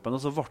av overkroppen,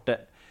 og så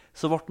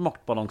ble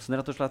maktbalansen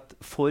rett og slett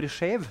for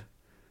skjev.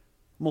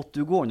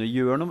 Måtte du gå inn og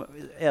gjøre noe?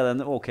 Er det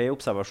en ok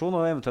observasjon,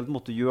 og eventuelt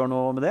måtte du gjøre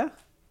noe med det?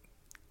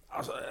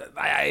 Altså,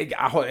 nei,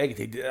 jeg har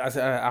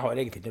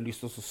egentlig ikke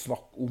lyst til å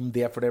snakke om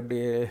det, for det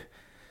blir...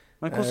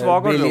 Men hvordan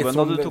var garderoben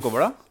da du tok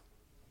over da?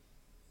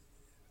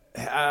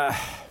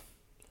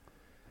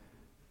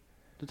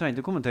 Du trenger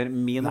ikke å kommentere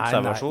min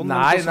observasjon,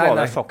 men hvordan var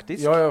det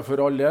faktisk? Ja,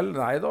 for all del.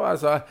 Nei da,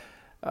 altså...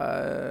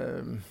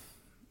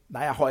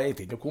 Nei, jeg har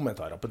egentlig ikke noen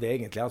kommentarer på det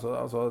egentlig.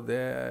 Altså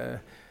det...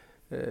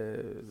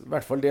 I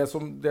hvert fall det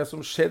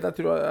som skjedde,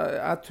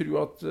 jeg tror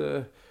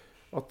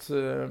at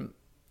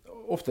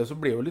ofte så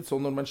blir det jo litt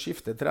sånn når man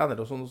skifter trener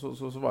og sånn,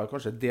 så var det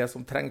kanskje det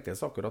som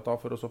trengtes akkurat da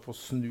for å få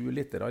snu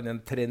litt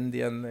en trend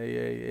i en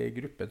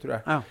gruppe, tror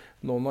jeg. Ja.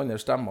 Noen andre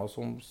stemmer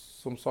som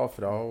sa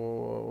fra,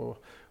 og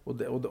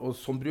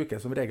sånn bruker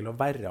jeg som regel å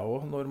være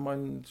også når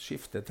man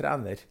skifter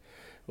trener.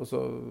 Og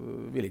så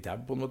vil ikke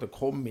jeg på en måte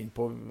komme inn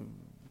på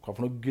hva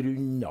for noen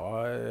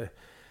grunner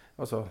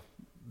altså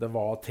det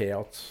var til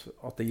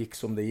at det gikk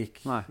som det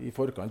gikk I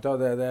forkant. Ja.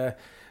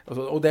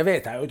 Og det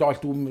vet jeg jo ikke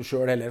alt om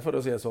selv heller, for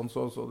å si det sånn.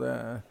 Så det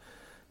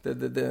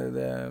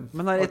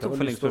Men det et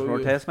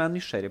oppfølgingsspørsmål til som jeg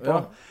nysgjerrig på.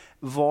 Ja.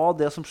 Var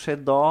det som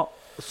skjedde da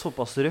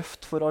såpass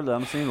røft for alle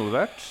dem som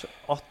involvert,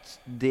 at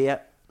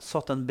det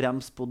satt en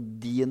brems på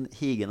din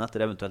higen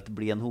etter eventuelt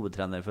bli en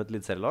hovedtrener for et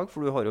eliteserielag? For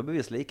du har jo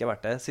beviselig ikke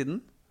vært det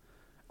siden.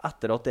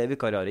 Etter at det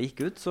vikariatet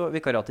gikk ut,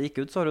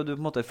 så har du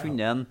på en måte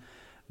funnet en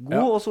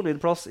god og solid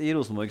plass I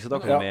Rosenborg sitt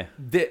akademi.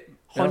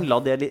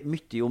 Handlet det litt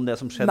mye om det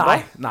som skjedde da?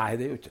 Nei,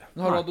 det gjorde ikke.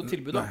 Men har du hatt et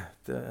tilbud da? Nei,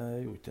 det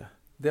gjorde ikke.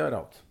 Det har jeg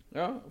hatt.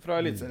 Ja, fra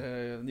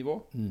eliteserienivå?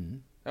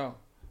 Ja.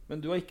 Men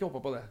du har ikke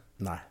hoppet på det?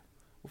 Nei.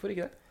 Hvorfor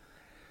ikke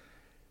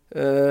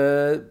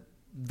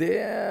det?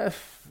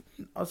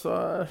 Altså,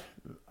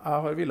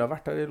 jeg har villet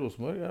vært her I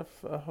Rosenborg.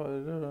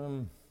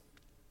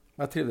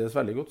 Jeg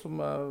trivdes veldig godt, som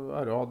jeg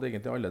har jo hatt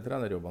egentlig alle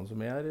trenerjobbene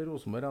som her I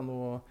Rosenborg.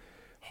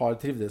 Jeg har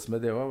trivdes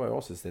med det, og jeg var jo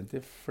assistent I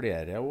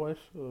flere år,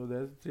 og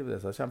det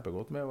trivdes jeg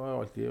kjempegodt med. Og jeg har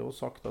alltid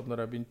sagt at når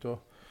jeg begynte å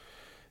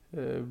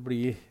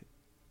bli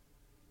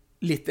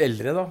litt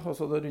eldre, da,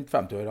 altså rundt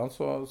 50-årene,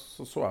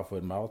 så jeg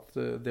for meg at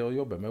det å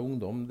jobbe med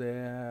ungdom, det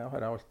har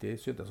jeg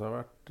alltid syntes har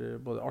vært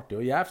både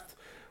artig og gjevt.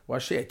 Og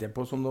jeg ser ikke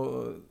på som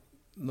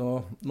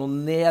noe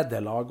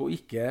nederlag og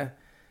ikke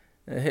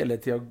hele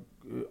tiden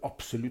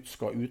absolutt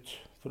skal ut,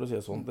 for å si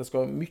det sånn. Det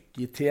skal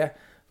mye til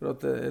for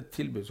at et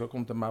tilbud skal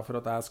komme til meg for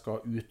at jeg skal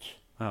ut.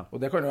 Ja.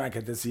 Og det kan jo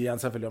enkelte si igjen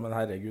selvfølgelig, men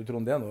herregud,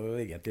 Trond, det er noe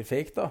egentlig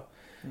fake da.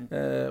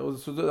 Og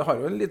så det har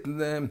jo en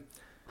liten...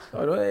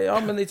 Ja,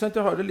 men ikke sant,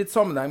 det har jo litt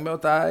sammenheng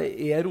med at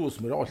jeg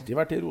Rosenborg, har alltid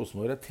vært i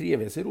Rosenborg. Jeg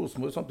trives i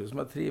Rosenborg, samtidig som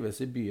jeg trives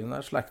i byen.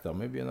 Jeg slekta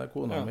meg i byen, jeg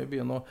kona meg i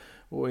byen,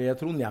 og jeg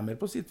trondhjemmer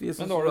på sitt vis.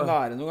 Men var du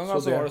nære noen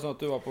gang, så var det sånn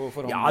at du var på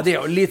forhånd? Ja, det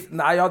er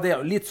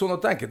jo litt sånn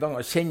at enkelte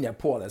ganger kjenner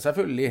på det,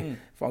 selvfølgelig.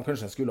 For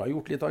kanskje jeg skulle ha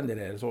gjort litt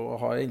annerledes og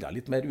ha enda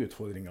litt mer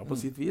utfordringer på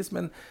sitt vis,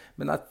 men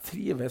jeg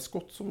trives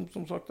godt,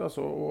 som sagt,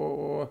 altså,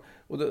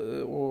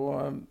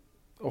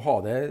 og ha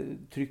det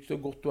trygt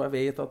og godt, og jeg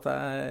vet at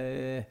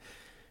jeg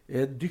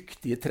er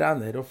dyktig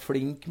trener og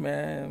flink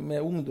med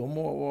ungdom,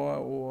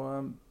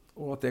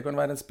 og at det kan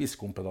være en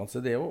spisskompetanse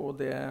det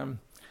også,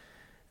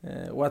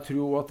 og jeg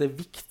tror at det er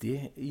viktig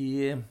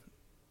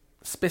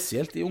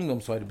spesielt i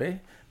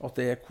ungdomsarbeid at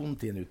det er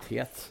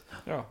kontinuitet.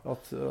 Ja. Og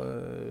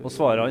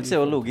svaret hans er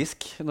jo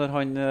logisk. Når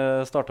han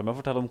starter med å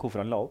fortelle om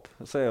hvorfor han la opp,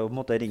 så er jo på en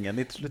måte ringen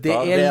litt slutta.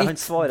 Han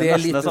svarer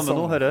nesten det samme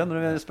nå, hører når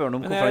vi spør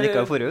om hvorfor han ikke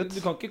har forut. Du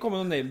kan ikke komme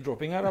noen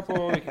name-dropping her da, på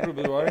hvilke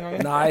klubber du har en gang.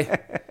 Nei.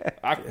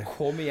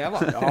 Kom igjen da.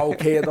 Ja,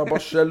 ok, da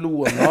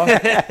Barcelona.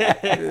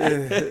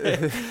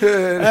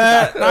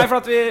 Nei, for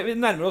at vi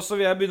nærmer oss, og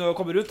vi begynner å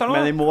komme rundt her nå.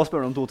 Men vi må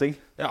spørre om to ting.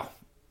 Ja.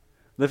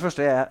 Det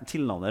første er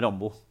tilnavnet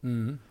Rambo.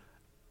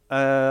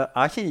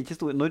 Jeg kjenner ikke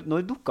historien.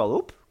 Når dukket det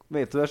opp?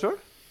 Vet du det selv?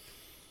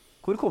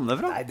 Hvor kom det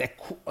fra? Nei, det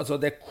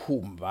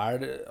kom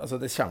vel... Altså,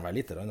 det kommer vel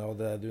litt av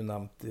det du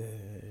nevnte.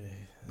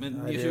 Men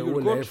 29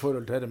 gullkort? I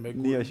forhold til det med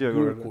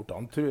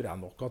gullkortene, tror jeg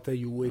nok at det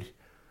gjorde.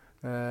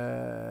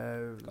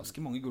 Ganske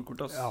mange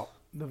gullkort, altså. Ja,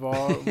 det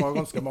var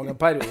ganske mange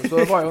perioder. Så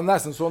det var jo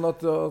nesten sånn at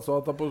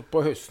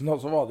på høsten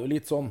så var det jo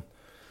litt sånn...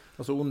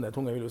 Altså, onde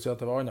tunge vil jo si at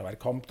det var annenhver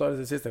kamp da,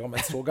 det siste gang,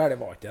 men så gærent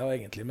var det ikke det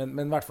egentlig.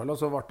 Men I hvert fall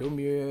så ble det jo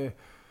mye...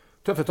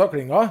 tøffe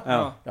taklinger.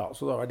 Ja,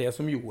 så det var det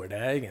som gjorde det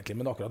egentlig.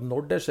 Men akkurat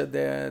når det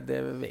skjedde, det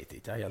vet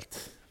ikke jeg helt,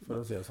 for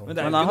å si det sånn. Men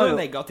det er jo ikke noen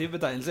negativ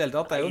betegnelse i hele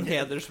tatt. Det er jo en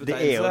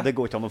hedersbetegnelse. Det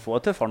går ikke an å få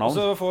et tøffere navn. Og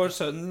så får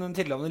sønnen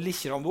tilnavnet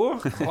Likkjerambo.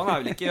 Han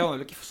er vel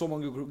ikke så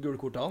mange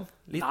gulkort han.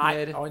 Nei,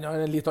 han har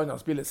en litt annen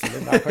spillestil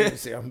enn der, kan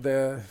du si.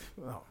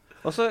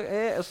 Og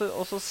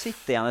så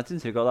sitter igjen et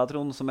inntrykk av deg,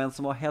 Trond, som en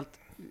som var helt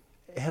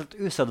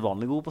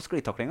usedvanlig god på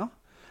sklitaklinger.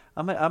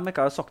 Jeg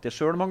merker jeg har sagt det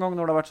selv mange ganger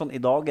når det har vært sånn, i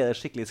dag er det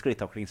skikkelig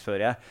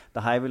sklitaklingsføre.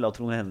 Det her ville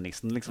Trond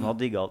Henriksen liksom ha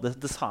digget.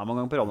 Det sa jeg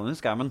mange ganger på radioen,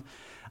 husker jeg, men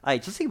jeg er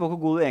ikke så sikker på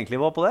hvor god du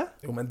egentlig var på det.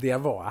 Jo, men det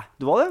var jeg.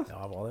 Du var det?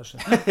 Ja, jeg var det.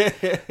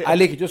 Jeg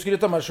liker ikke å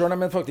skryte av meg selv,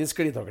 men faktisk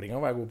sklitaklinger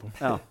var jeg god på.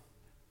 Ja.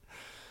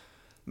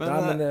 Men,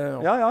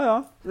 ja.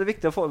 Det er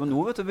viktig å få, men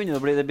nå vet du,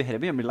 begynner det begynner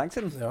å bli lenge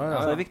siden. Ja.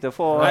 Så det er viktig å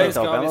få det er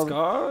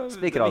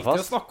viktig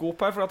fast. å snakke opp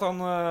her, for at han,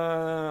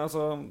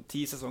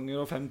 10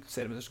 sesonger og 5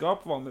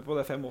 seriemesterskap, var med på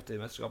det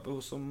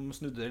 85-mesterskapet som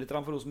snudde litt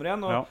for Rosenborg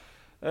igjen,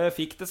 og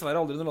fikk dessverre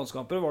aldri noen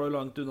landskamper. Var du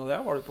langt unna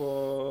det? Var du på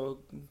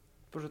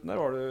slutten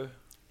der? Var du...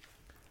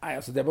 Nei,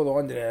 altså det var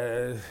noe andre...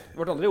 Det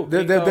ble aldri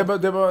oppgitt.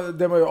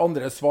 Det var jo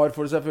andre svar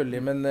for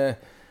selvfølgelig, men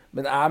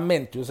jeg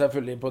mente jo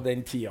selvfølgelig på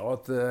den tida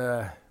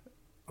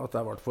at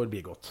jeg ble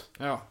forbigått.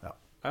 Ja.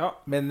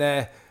 Men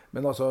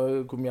altså,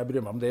 hvor mye jeg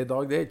bryr meg om det i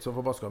dag, det er ikke så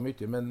forbasket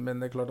mye,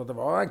 men det er klart at det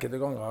var enkelte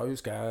ganger,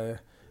 husker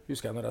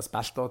jeg når jeg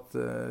spilte, at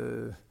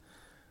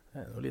det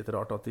er noe litt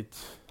rart at det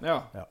ikke...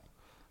 Ja.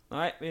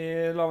 Nei, vi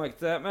la merke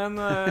til det, men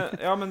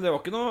det var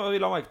ikke noe,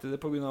 vi la merke til det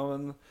på grunn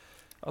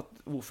av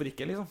hvorfor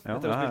ikke, liksom,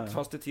 etter å ha spilt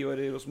fast i 10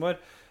 år i Rosenborg.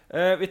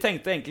 Vi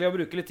tenkte egentlig å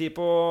bruke litt tid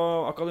på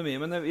akademiet,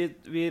 men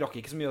vi rakk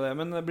ikke så mye av det,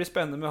 men det blir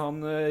spennende med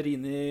han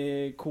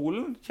Rini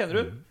Kolen, kjenner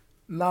du?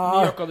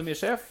 Ny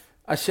akademisjef.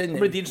 Jeg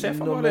kjenner blir din sjef,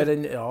 eller?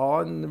 Ja,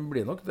 han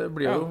blir nok det.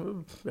 Blir jo,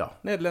 ja.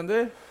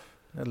 Nederlender.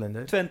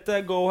 Twente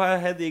Go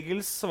Ahead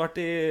Eagles har vært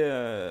i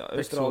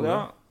Australia.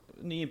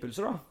 Nye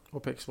impulser da.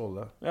 Og Pek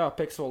Svolle. Ja,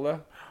 Pek Svolle.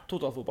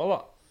 Totalfotball da.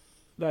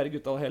 Det her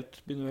gutta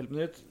begynner helt på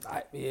nytt.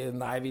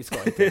 Nei, vi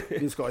skal ikke.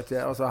 Vi skal ikke.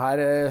 Altså her,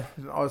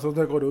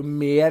 det går jo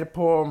mer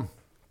på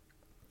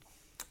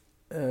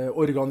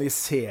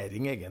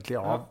organisering egentlig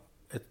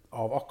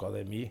av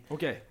akademi.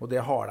 Okay. Og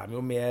det har de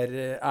jo mer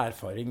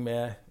erfaring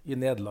med i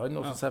Nederland,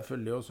 og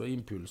selvfølgelig også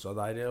impulser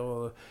der.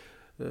 Og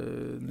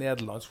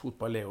nederlandsk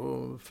fotball er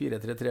jo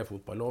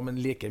 4-3-3-fotball også,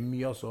 men like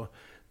mye altså.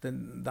 De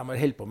har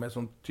holdt på med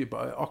sånn type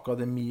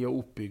akademi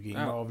og oppbygging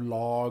av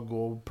lag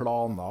og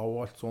planer og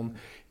alt sånn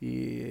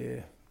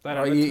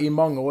i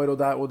mange år, og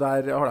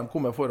der har de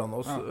kommet foran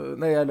oss,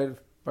 eller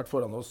vært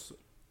foran oss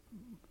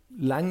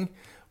lenge.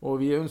 Og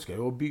vi ønsker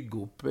jo å bygge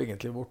opp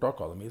egentlig vårt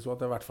akademi, så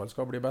at det i hvert fall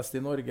skal bli best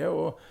i Norge,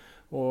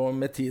 og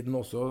med tiden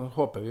også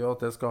håper vi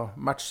at det skal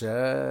matche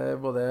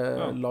både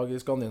lag i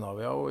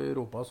Skandinavia og i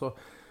Europa, så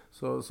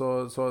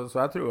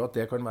jeg tror at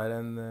det kan være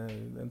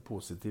en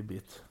positiv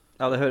bit.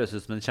 Ja, det høres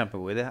ut som en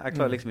kjempegod idé. Jeg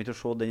klarer liksom ikke å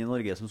se den i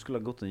Norge som skulle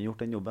ha gått inn og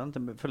gjort den jobben.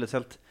 Det føles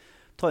helt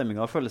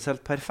Timinga føles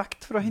helt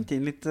perfekt for å hente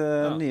inn litt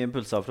nye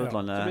impulser fra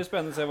utlandet. Så det blir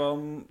spennende å se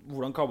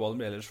hvordan kabalen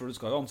blir ellers, for det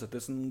skal jo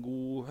ansettes en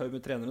god haug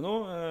med trenere nå.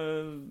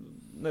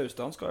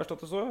 Naustdal skal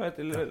erstattes også,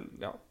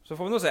 så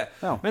får vi nå se.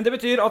 Ja. Men det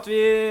betyr at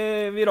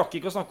vi rakk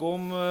ikke å snakke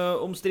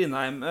om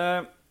Strindheim.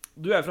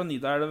 Du fra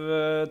Nidelv,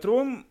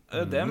 Trond.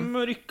 Dem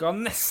rykka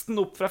nesten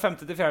opp fra 5.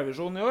 til 4.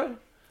 divisjon i år.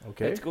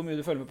 Vet ikke hvor mye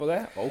du følger med på det.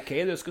 Ok,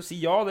 du skal si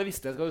ja, det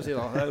visste jeg skal du si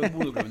da. Det jo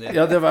Bodø-klubben din.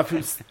 Ja, det var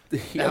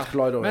helt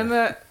klar over. Men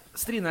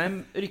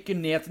Strindheim rykker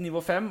ned til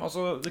nivå 5.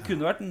 Altså, det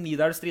kunne vært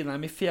Nidelv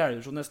Strindheim i 4.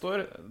 divisjon neste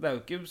år. Det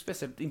jo ikke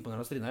spesielt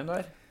imponerende av Strindheim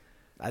der.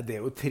 Nei, det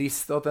jo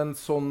trist at en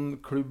sånn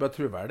klubb, jeg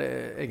tror vel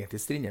egentlig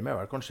Strindheim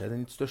vel kanskje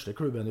den største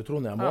klubben i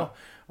Trondheim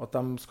også. At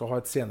de skal ha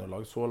et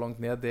seniorlag så langt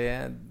ned,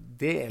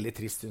 det litt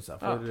trist, synes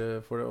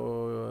jeg.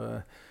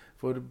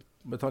 For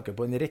med tanke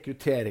på den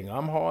rekrutteringen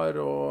de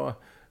har, og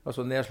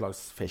altså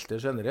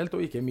nedslagsfeltet generelt,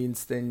 og ikke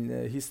minst den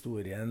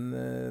historien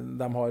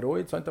de har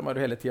også, ikke sant? De har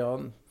jo hele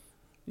tiden,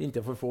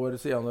 inntil for få år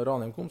siden når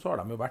Ranheim kom, så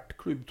har de jo vært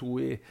klubb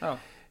 2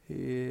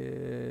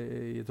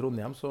 i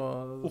Trondheim, så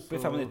oppe i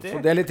 95. Så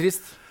det litt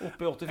trist.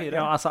 Oppe i 84.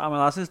 Ja, altså,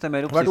 men jeg synes det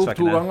mer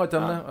oppsiktsvekkende. Jeg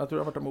tror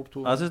det har vært opp 2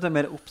 ganger. Jeg synes det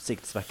mer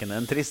oppsiktsvekkende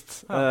enn trist.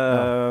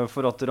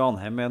 For at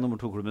Ranheim nummer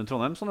 2-klubben i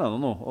Trondheim, sånn det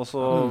nå. Og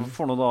så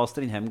får nå da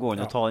Strindheim gå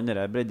inn og ta den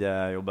der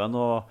breddejobben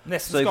og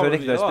sørge for å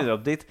rekke spillere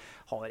opp dit.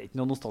 Har ikke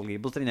noe nostalgi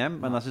på Strindheim,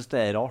 men jeg synes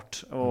det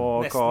rart.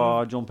 Og hva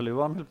John Pellew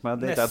har meldt med,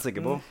 det jeg helt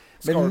sikker på.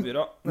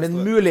 Men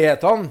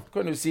mulighetene,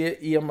 kan du si,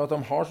 i og med at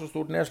de har så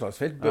stort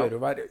nedslagsfelt, bør jo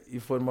være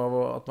i form av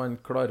at man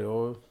klarer å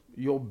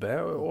jobbe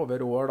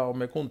over år da,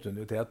 med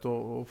kontinuitet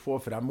og få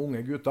frem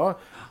unge gutter,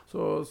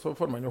 så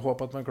får man jo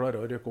håpe at man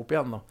klarer å rykke opp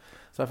igjen da,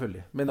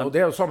 selvfølgelig. Men og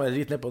det jo samme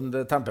litt ned på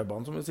den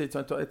tempebanen, som vi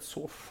sier, et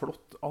så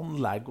flott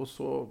anlegg og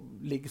så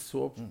ligger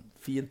så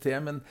fint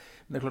til, men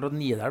det klart at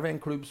Nidelv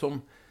en klubb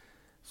som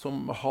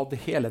hadde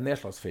hele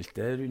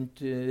nedslagsfeltet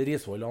rundt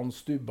Risvollan,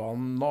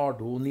 Stubban,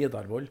 Nardo,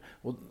 Nidarvoll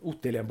og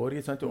Ottilenborg,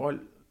 ikke sant?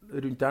 Og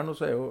rundt der nå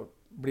så jo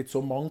blitt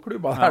så mange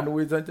klubber her nå,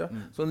 ikke sant? Ja?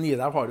 Så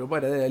Nidelv har jo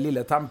bare det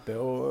lille Tempe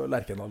og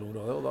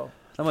Lerkendal-området, og da...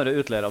 De har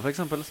jo Utlera for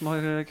eksempel, som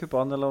har kuppet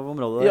en del av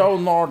området. Ja,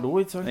 og Nardo,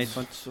 ikke sant? Ikke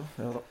sant? Så,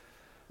 ja da.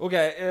 Ok,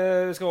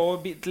 vi skal også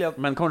bitte litt...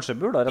 Men kanskje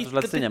burde rett og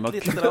slett Strindheim ha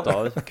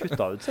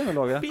kutta ut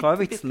seniorlaget. Hva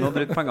vitsen med å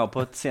bruke penger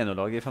på et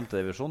seniorlag i 5.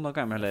 divisjon? Da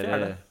kan de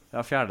heller...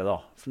 Ja, 4. da.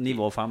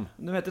 Nivå 5.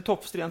 Du heter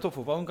Strindheim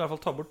toppfotball, de kan i hvert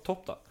fall ta bort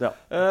topp da. Ja.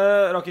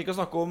 Rakk ikke å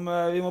snakke om...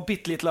 Vi må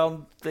bitte litt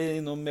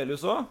innom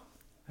Melhus også.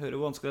 Hører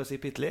hvor vanskelig å si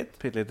bitte litt.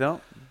 Bitte litt, ja.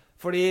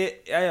 Fordi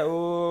jeg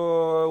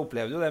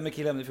opplevde jo det med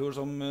Kiel Emnefjord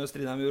som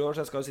Strindheim gjorde år,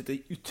 så jeg skal jo sitte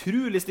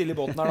utrolig stille i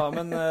båten her da,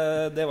 men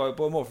det var jo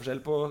på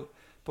målforskjell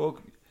på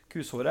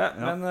kushåret.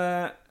 Ja.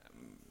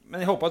 Men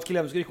jeg håper at Kiel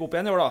Emnefjord skulle rykke opp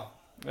igjen i år da.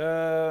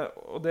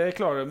 Og det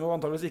klarer de jo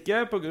antageligvis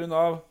ikke, på grunn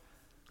av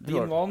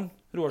din mann,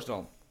 Roar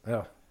Strand.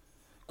 Ja.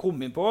 Kom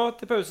inn på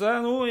til pause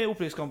nå i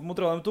opprykkskampen mot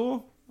Ranheim 2.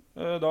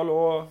 Da lå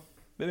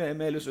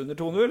Melhus under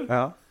 2-0.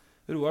 Ja.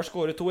 Roar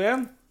skårer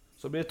 2-1.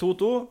 Så blir det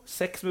 2-2,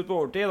 6 minutter på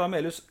overtid. Da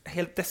Melhus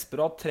helt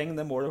desperat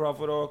trenger det målet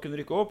for å kunne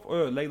rykke opp,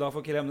 og ødelegge da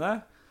for Kiel Emne,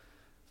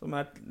 som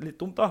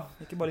litt dumt da,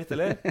 ikke bare litt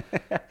heller.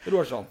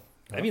 Roar Strand,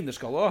 det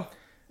vinnerskalle da,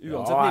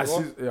 uansett nivå.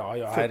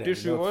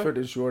 47 år.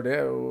 47 år, det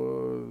jo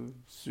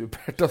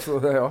supert,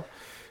 altså. Det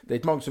er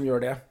ikke mange som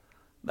gjør det.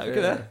 Det jo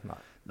ikke det.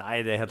 Nei,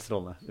 det helt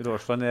strålende. Roar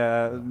Strand,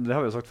 det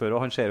har vi jo sagt før,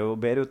 og han ser jo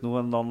bedre ut nå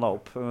enn han la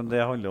opp. Men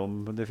det handler om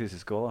det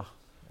fysiske også da.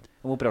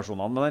 Om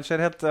operasjonene, men han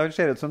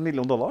ser ut som $1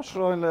 million,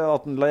 og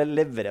at han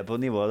leverer på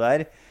nivået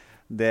der,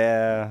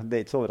 det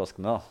ikke så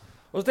overraskende da.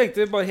 Og så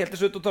tenkte vi bare helt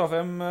til slutt å ta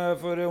frem,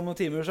 for om noen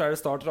timer så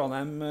det Start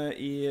Ranheim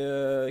i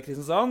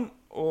Kristiansand,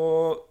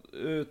 og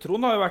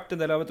Trond har jo vært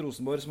en del av et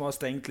Rosenborg som har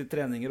stengt litt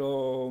treninger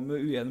og med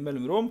ujevne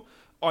mellomrom.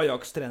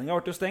 Ajax-treningen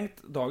har vært jo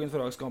stengt dagen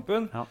før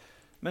Ajax-kampen. Ja.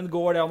 Men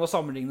går det an å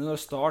sammenligne når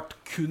Start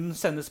kun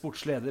sender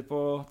sportsleder på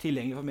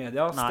tilgjengelig for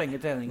media,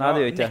 stenger treninger,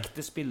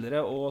 nekter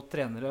spillere og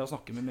trenere å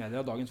snakke med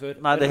media dagen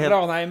før? Nei,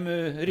 Ranheim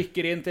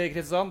rykker inn til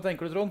Kristiansand,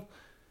 tenker du, Trond?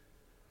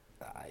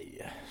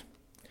 Nei.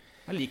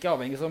 Det like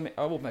avhengig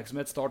av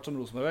oppmerksomhet Start som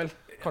Rosenborg,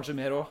 vel? Kanskje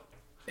mer også?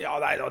 Ja,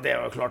 nei, det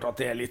jo klart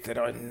at det litt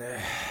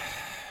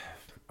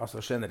altså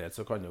generelt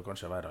så kan det jo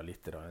kanskje være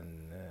litt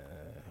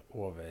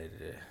over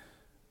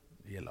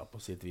gjelder på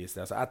sitt vis.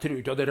 Altså, jeg tror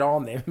ikke at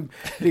Ranheim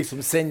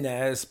liksom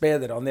sender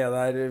spedere ned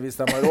der hvis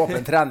de har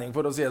åpen trening,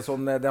 for å si det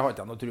sånn, det har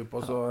ikke jeg noe tro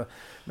på. Så,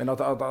 men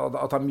at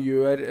de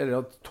gjør,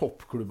 eller at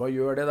toppklubber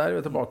gjør det der,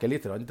 vi tilbake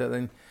litt til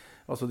den,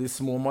 altså de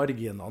små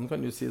marginene,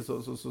 kan du si,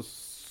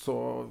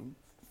 så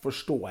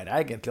forstår jeg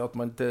egentlig at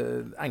man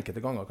til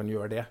enkelte ganger kan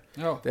gjøre det.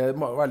 Ja. Det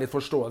må jo være litt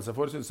forståelse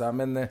for, synes jeg,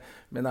 men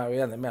jeg er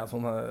jo enig med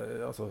sånn,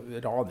 altså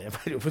Ranheim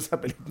er jo for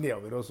eksempel litt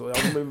nedover også. Ja,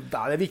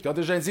 det er viktig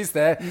at det skjer den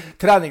siste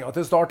treningen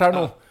til Start her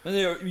nå. Ja, men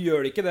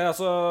gjør det ikke det?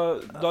 Altså,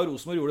 da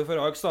Rosenborg gjorde det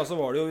for Ajax, da, så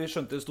var det jo, vi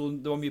skjønte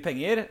det var mye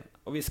penger,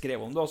 og vi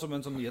skrev om det også med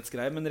en sånn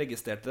nyhetsgreie, men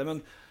registrerte det,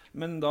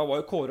 men da var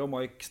jo Kåre og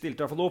Mike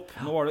stilte i hvert fall opp.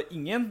 Nå var det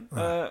ingen.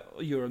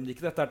 Og gjør de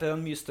ikke dette til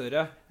en mye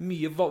større,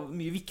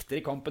 mye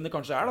viktigere kamp enn det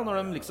kanskje da,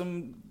 når de liksom...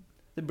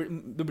 Det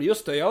blir jo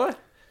støy av det.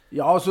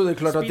 Ja, så det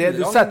er klart at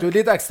du setter jo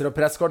litt ekstra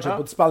press kanskje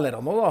på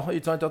spillerne nå, da.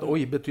 Ikke sant? At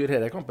oi, betyr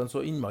hele kampen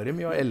så innmari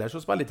mye, og ellers så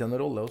spiller ikke en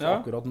rolle. Og så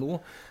akkurat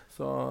nå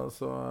så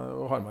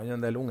har man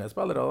en del unge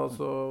spillere da,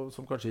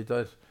 som kanskje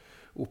ikke har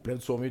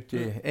opplevd så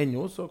mye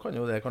ennå, så kan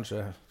jo det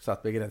kanskje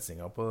sette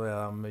begrensninger på det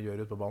de gjør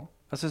ute på banen.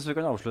 Jeg synes vi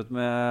kan avslutte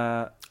med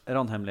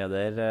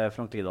Ranheim-leder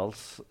Frank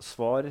Lidals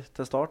svar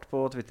til start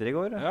på Twitter i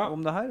går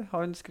om det her.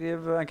 Han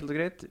skriver enkelt og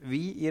greit: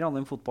 Vi i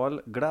Ranheim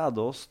fotball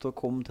gleder oss til å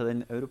komme til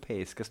den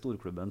europeiske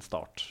storklubben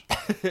Start.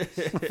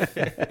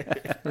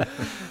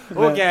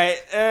 Ok,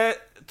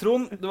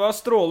 Trond, det var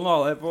strålende å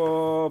ha deg på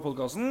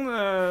podcasten.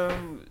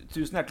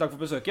 Tusen hjertelig takk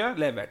for besøket.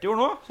 Leverte jo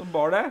nå, som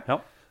bar det. Ja.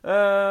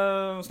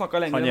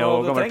 Snakket lenger enn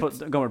hva du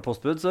trengt. Gammel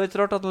postbud, så det er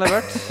ikke rart at han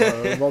leverte.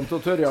 Vant til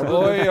å tørre.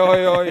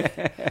 Oi.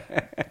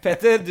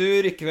 Petter,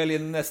 du rykker vel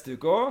inn neste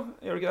uke også,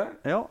 gjør du ikke det?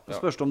 Ja,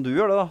 spørs om du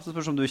gjør det da. Så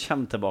spørs om du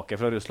kommer tilbake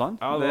fra Russland.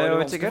 Ja, det er jo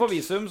vanskelig å få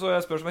visum, så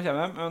jeg spørs om jeg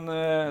kommer hjem. Men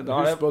da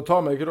husk på å ta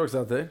med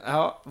Kroksæter.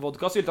 Ja,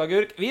 vodka,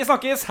 sylteagurk. Vi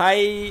snakkes, hei!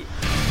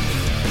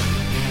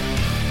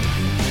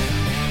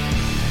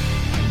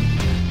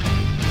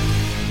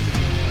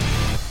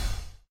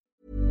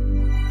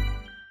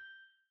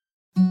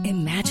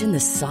 Imagine the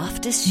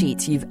softest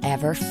sheets you've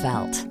ever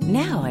felt.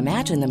 Now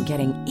imagine them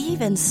getting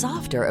even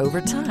softer over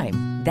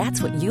time.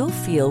 That's what you'll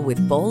feel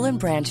with Boll &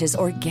 Branch's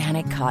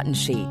organic cotton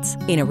sheets.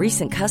 In a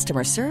recent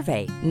customer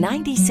survey,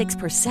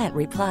 96%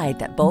 replied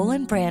that Boll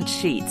 & Branch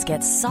sheets get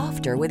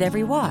softer with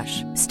every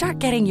wash. Start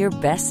getting your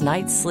best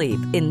night's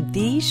sleep in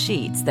these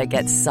sheets that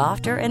get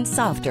softer and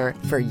softer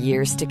for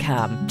years to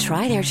come.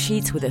 Try their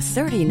sheets with a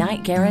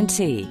 30-night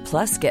guarantee.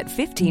 Plus, get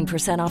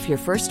 15% off your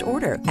first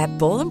order at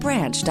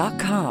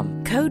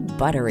bollandbranch.com. Code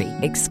BUTTERY.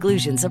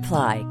 Exclusions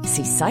apply.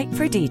 See site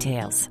for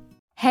details.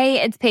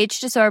 Hey, it's Paige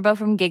DeSorbo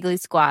from Giggly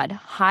Squad.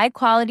 High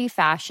quality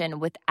fashion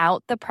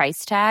without the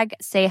price tag.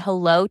 Say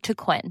hello to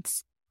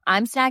Quince.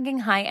 I'm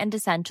snagging high-end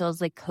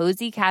essentials like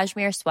cozy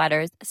cashmere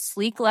sweaters,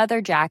 sleek leather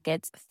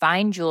jackets,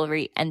 fine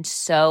jewelry, and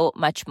so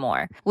much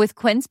more. With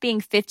Quince being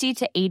 50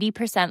 to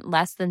 80%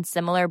 less than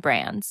similar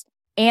brands.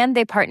 And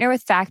they partner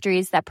with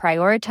factories that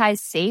prioritize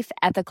safe,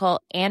 ethical,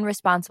 and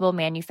responsible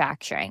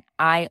manufacturing.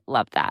 I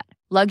love that.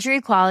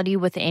 Luxury quality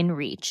within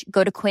reach.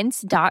 Go to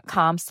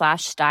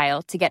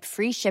quince.com/style to get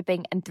free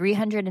shipping and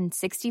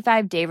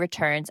 365-day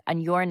returns on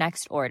your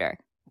next order.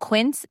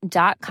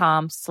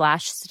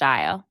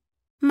 Quince.com/style.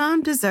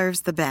 Mom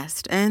deserves the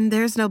best, and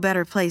there's no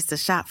better place to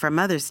shop for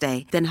Mother's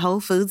Day than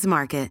Whole Foods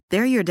Market.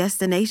 They're your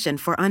destination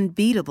for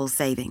unbeatable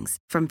savings,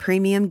 from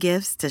premium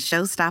gifts to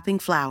show-stopping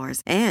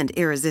flowers and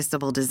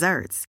irresistible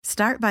desserts.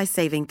 Start by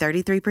saving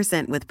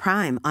 33% with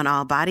Prime on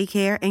all body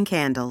care and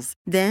candles.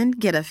 Then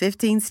get a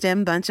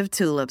 15-stem bunch of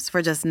tulips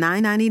for just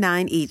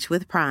 $9.99 each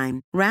with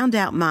Prime. Round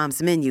out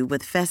Mom's menu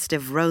with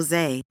festive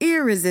rosé,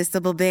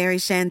 irresistible berry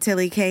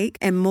chantilly cake,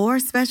 and more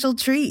special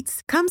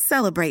treats. Come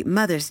celebrate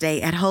Mother's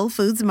Day at Whole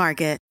Foods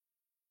Market.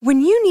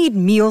 When you need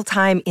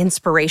mealtime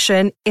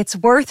inspiration, it's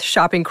worth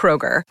shopping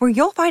Kroger, where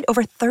you'll find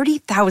over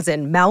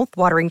 30,000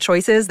 mouth-watering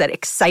choices that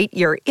excite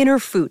your inner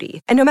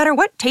foodie. And no matter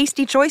what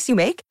tasty choice you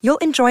make, you'll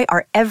enjoy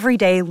our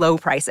everyday low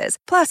prices,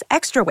 plus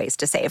extra ways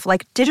to save,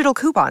 like digital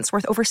coupons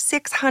worth over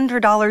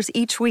 $600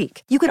 each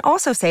week. You can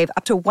also save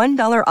up to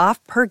 $1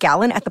 off per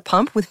gallon at the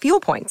pump with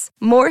fuel points.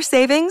 More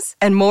savings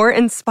and more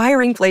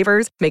inspiring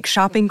flavors make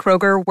shopping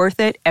Kroger worth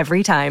it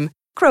every time.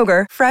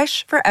 Kroger,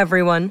 fresh for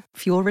everyone.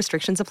 Fuel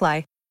restrictions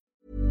apply.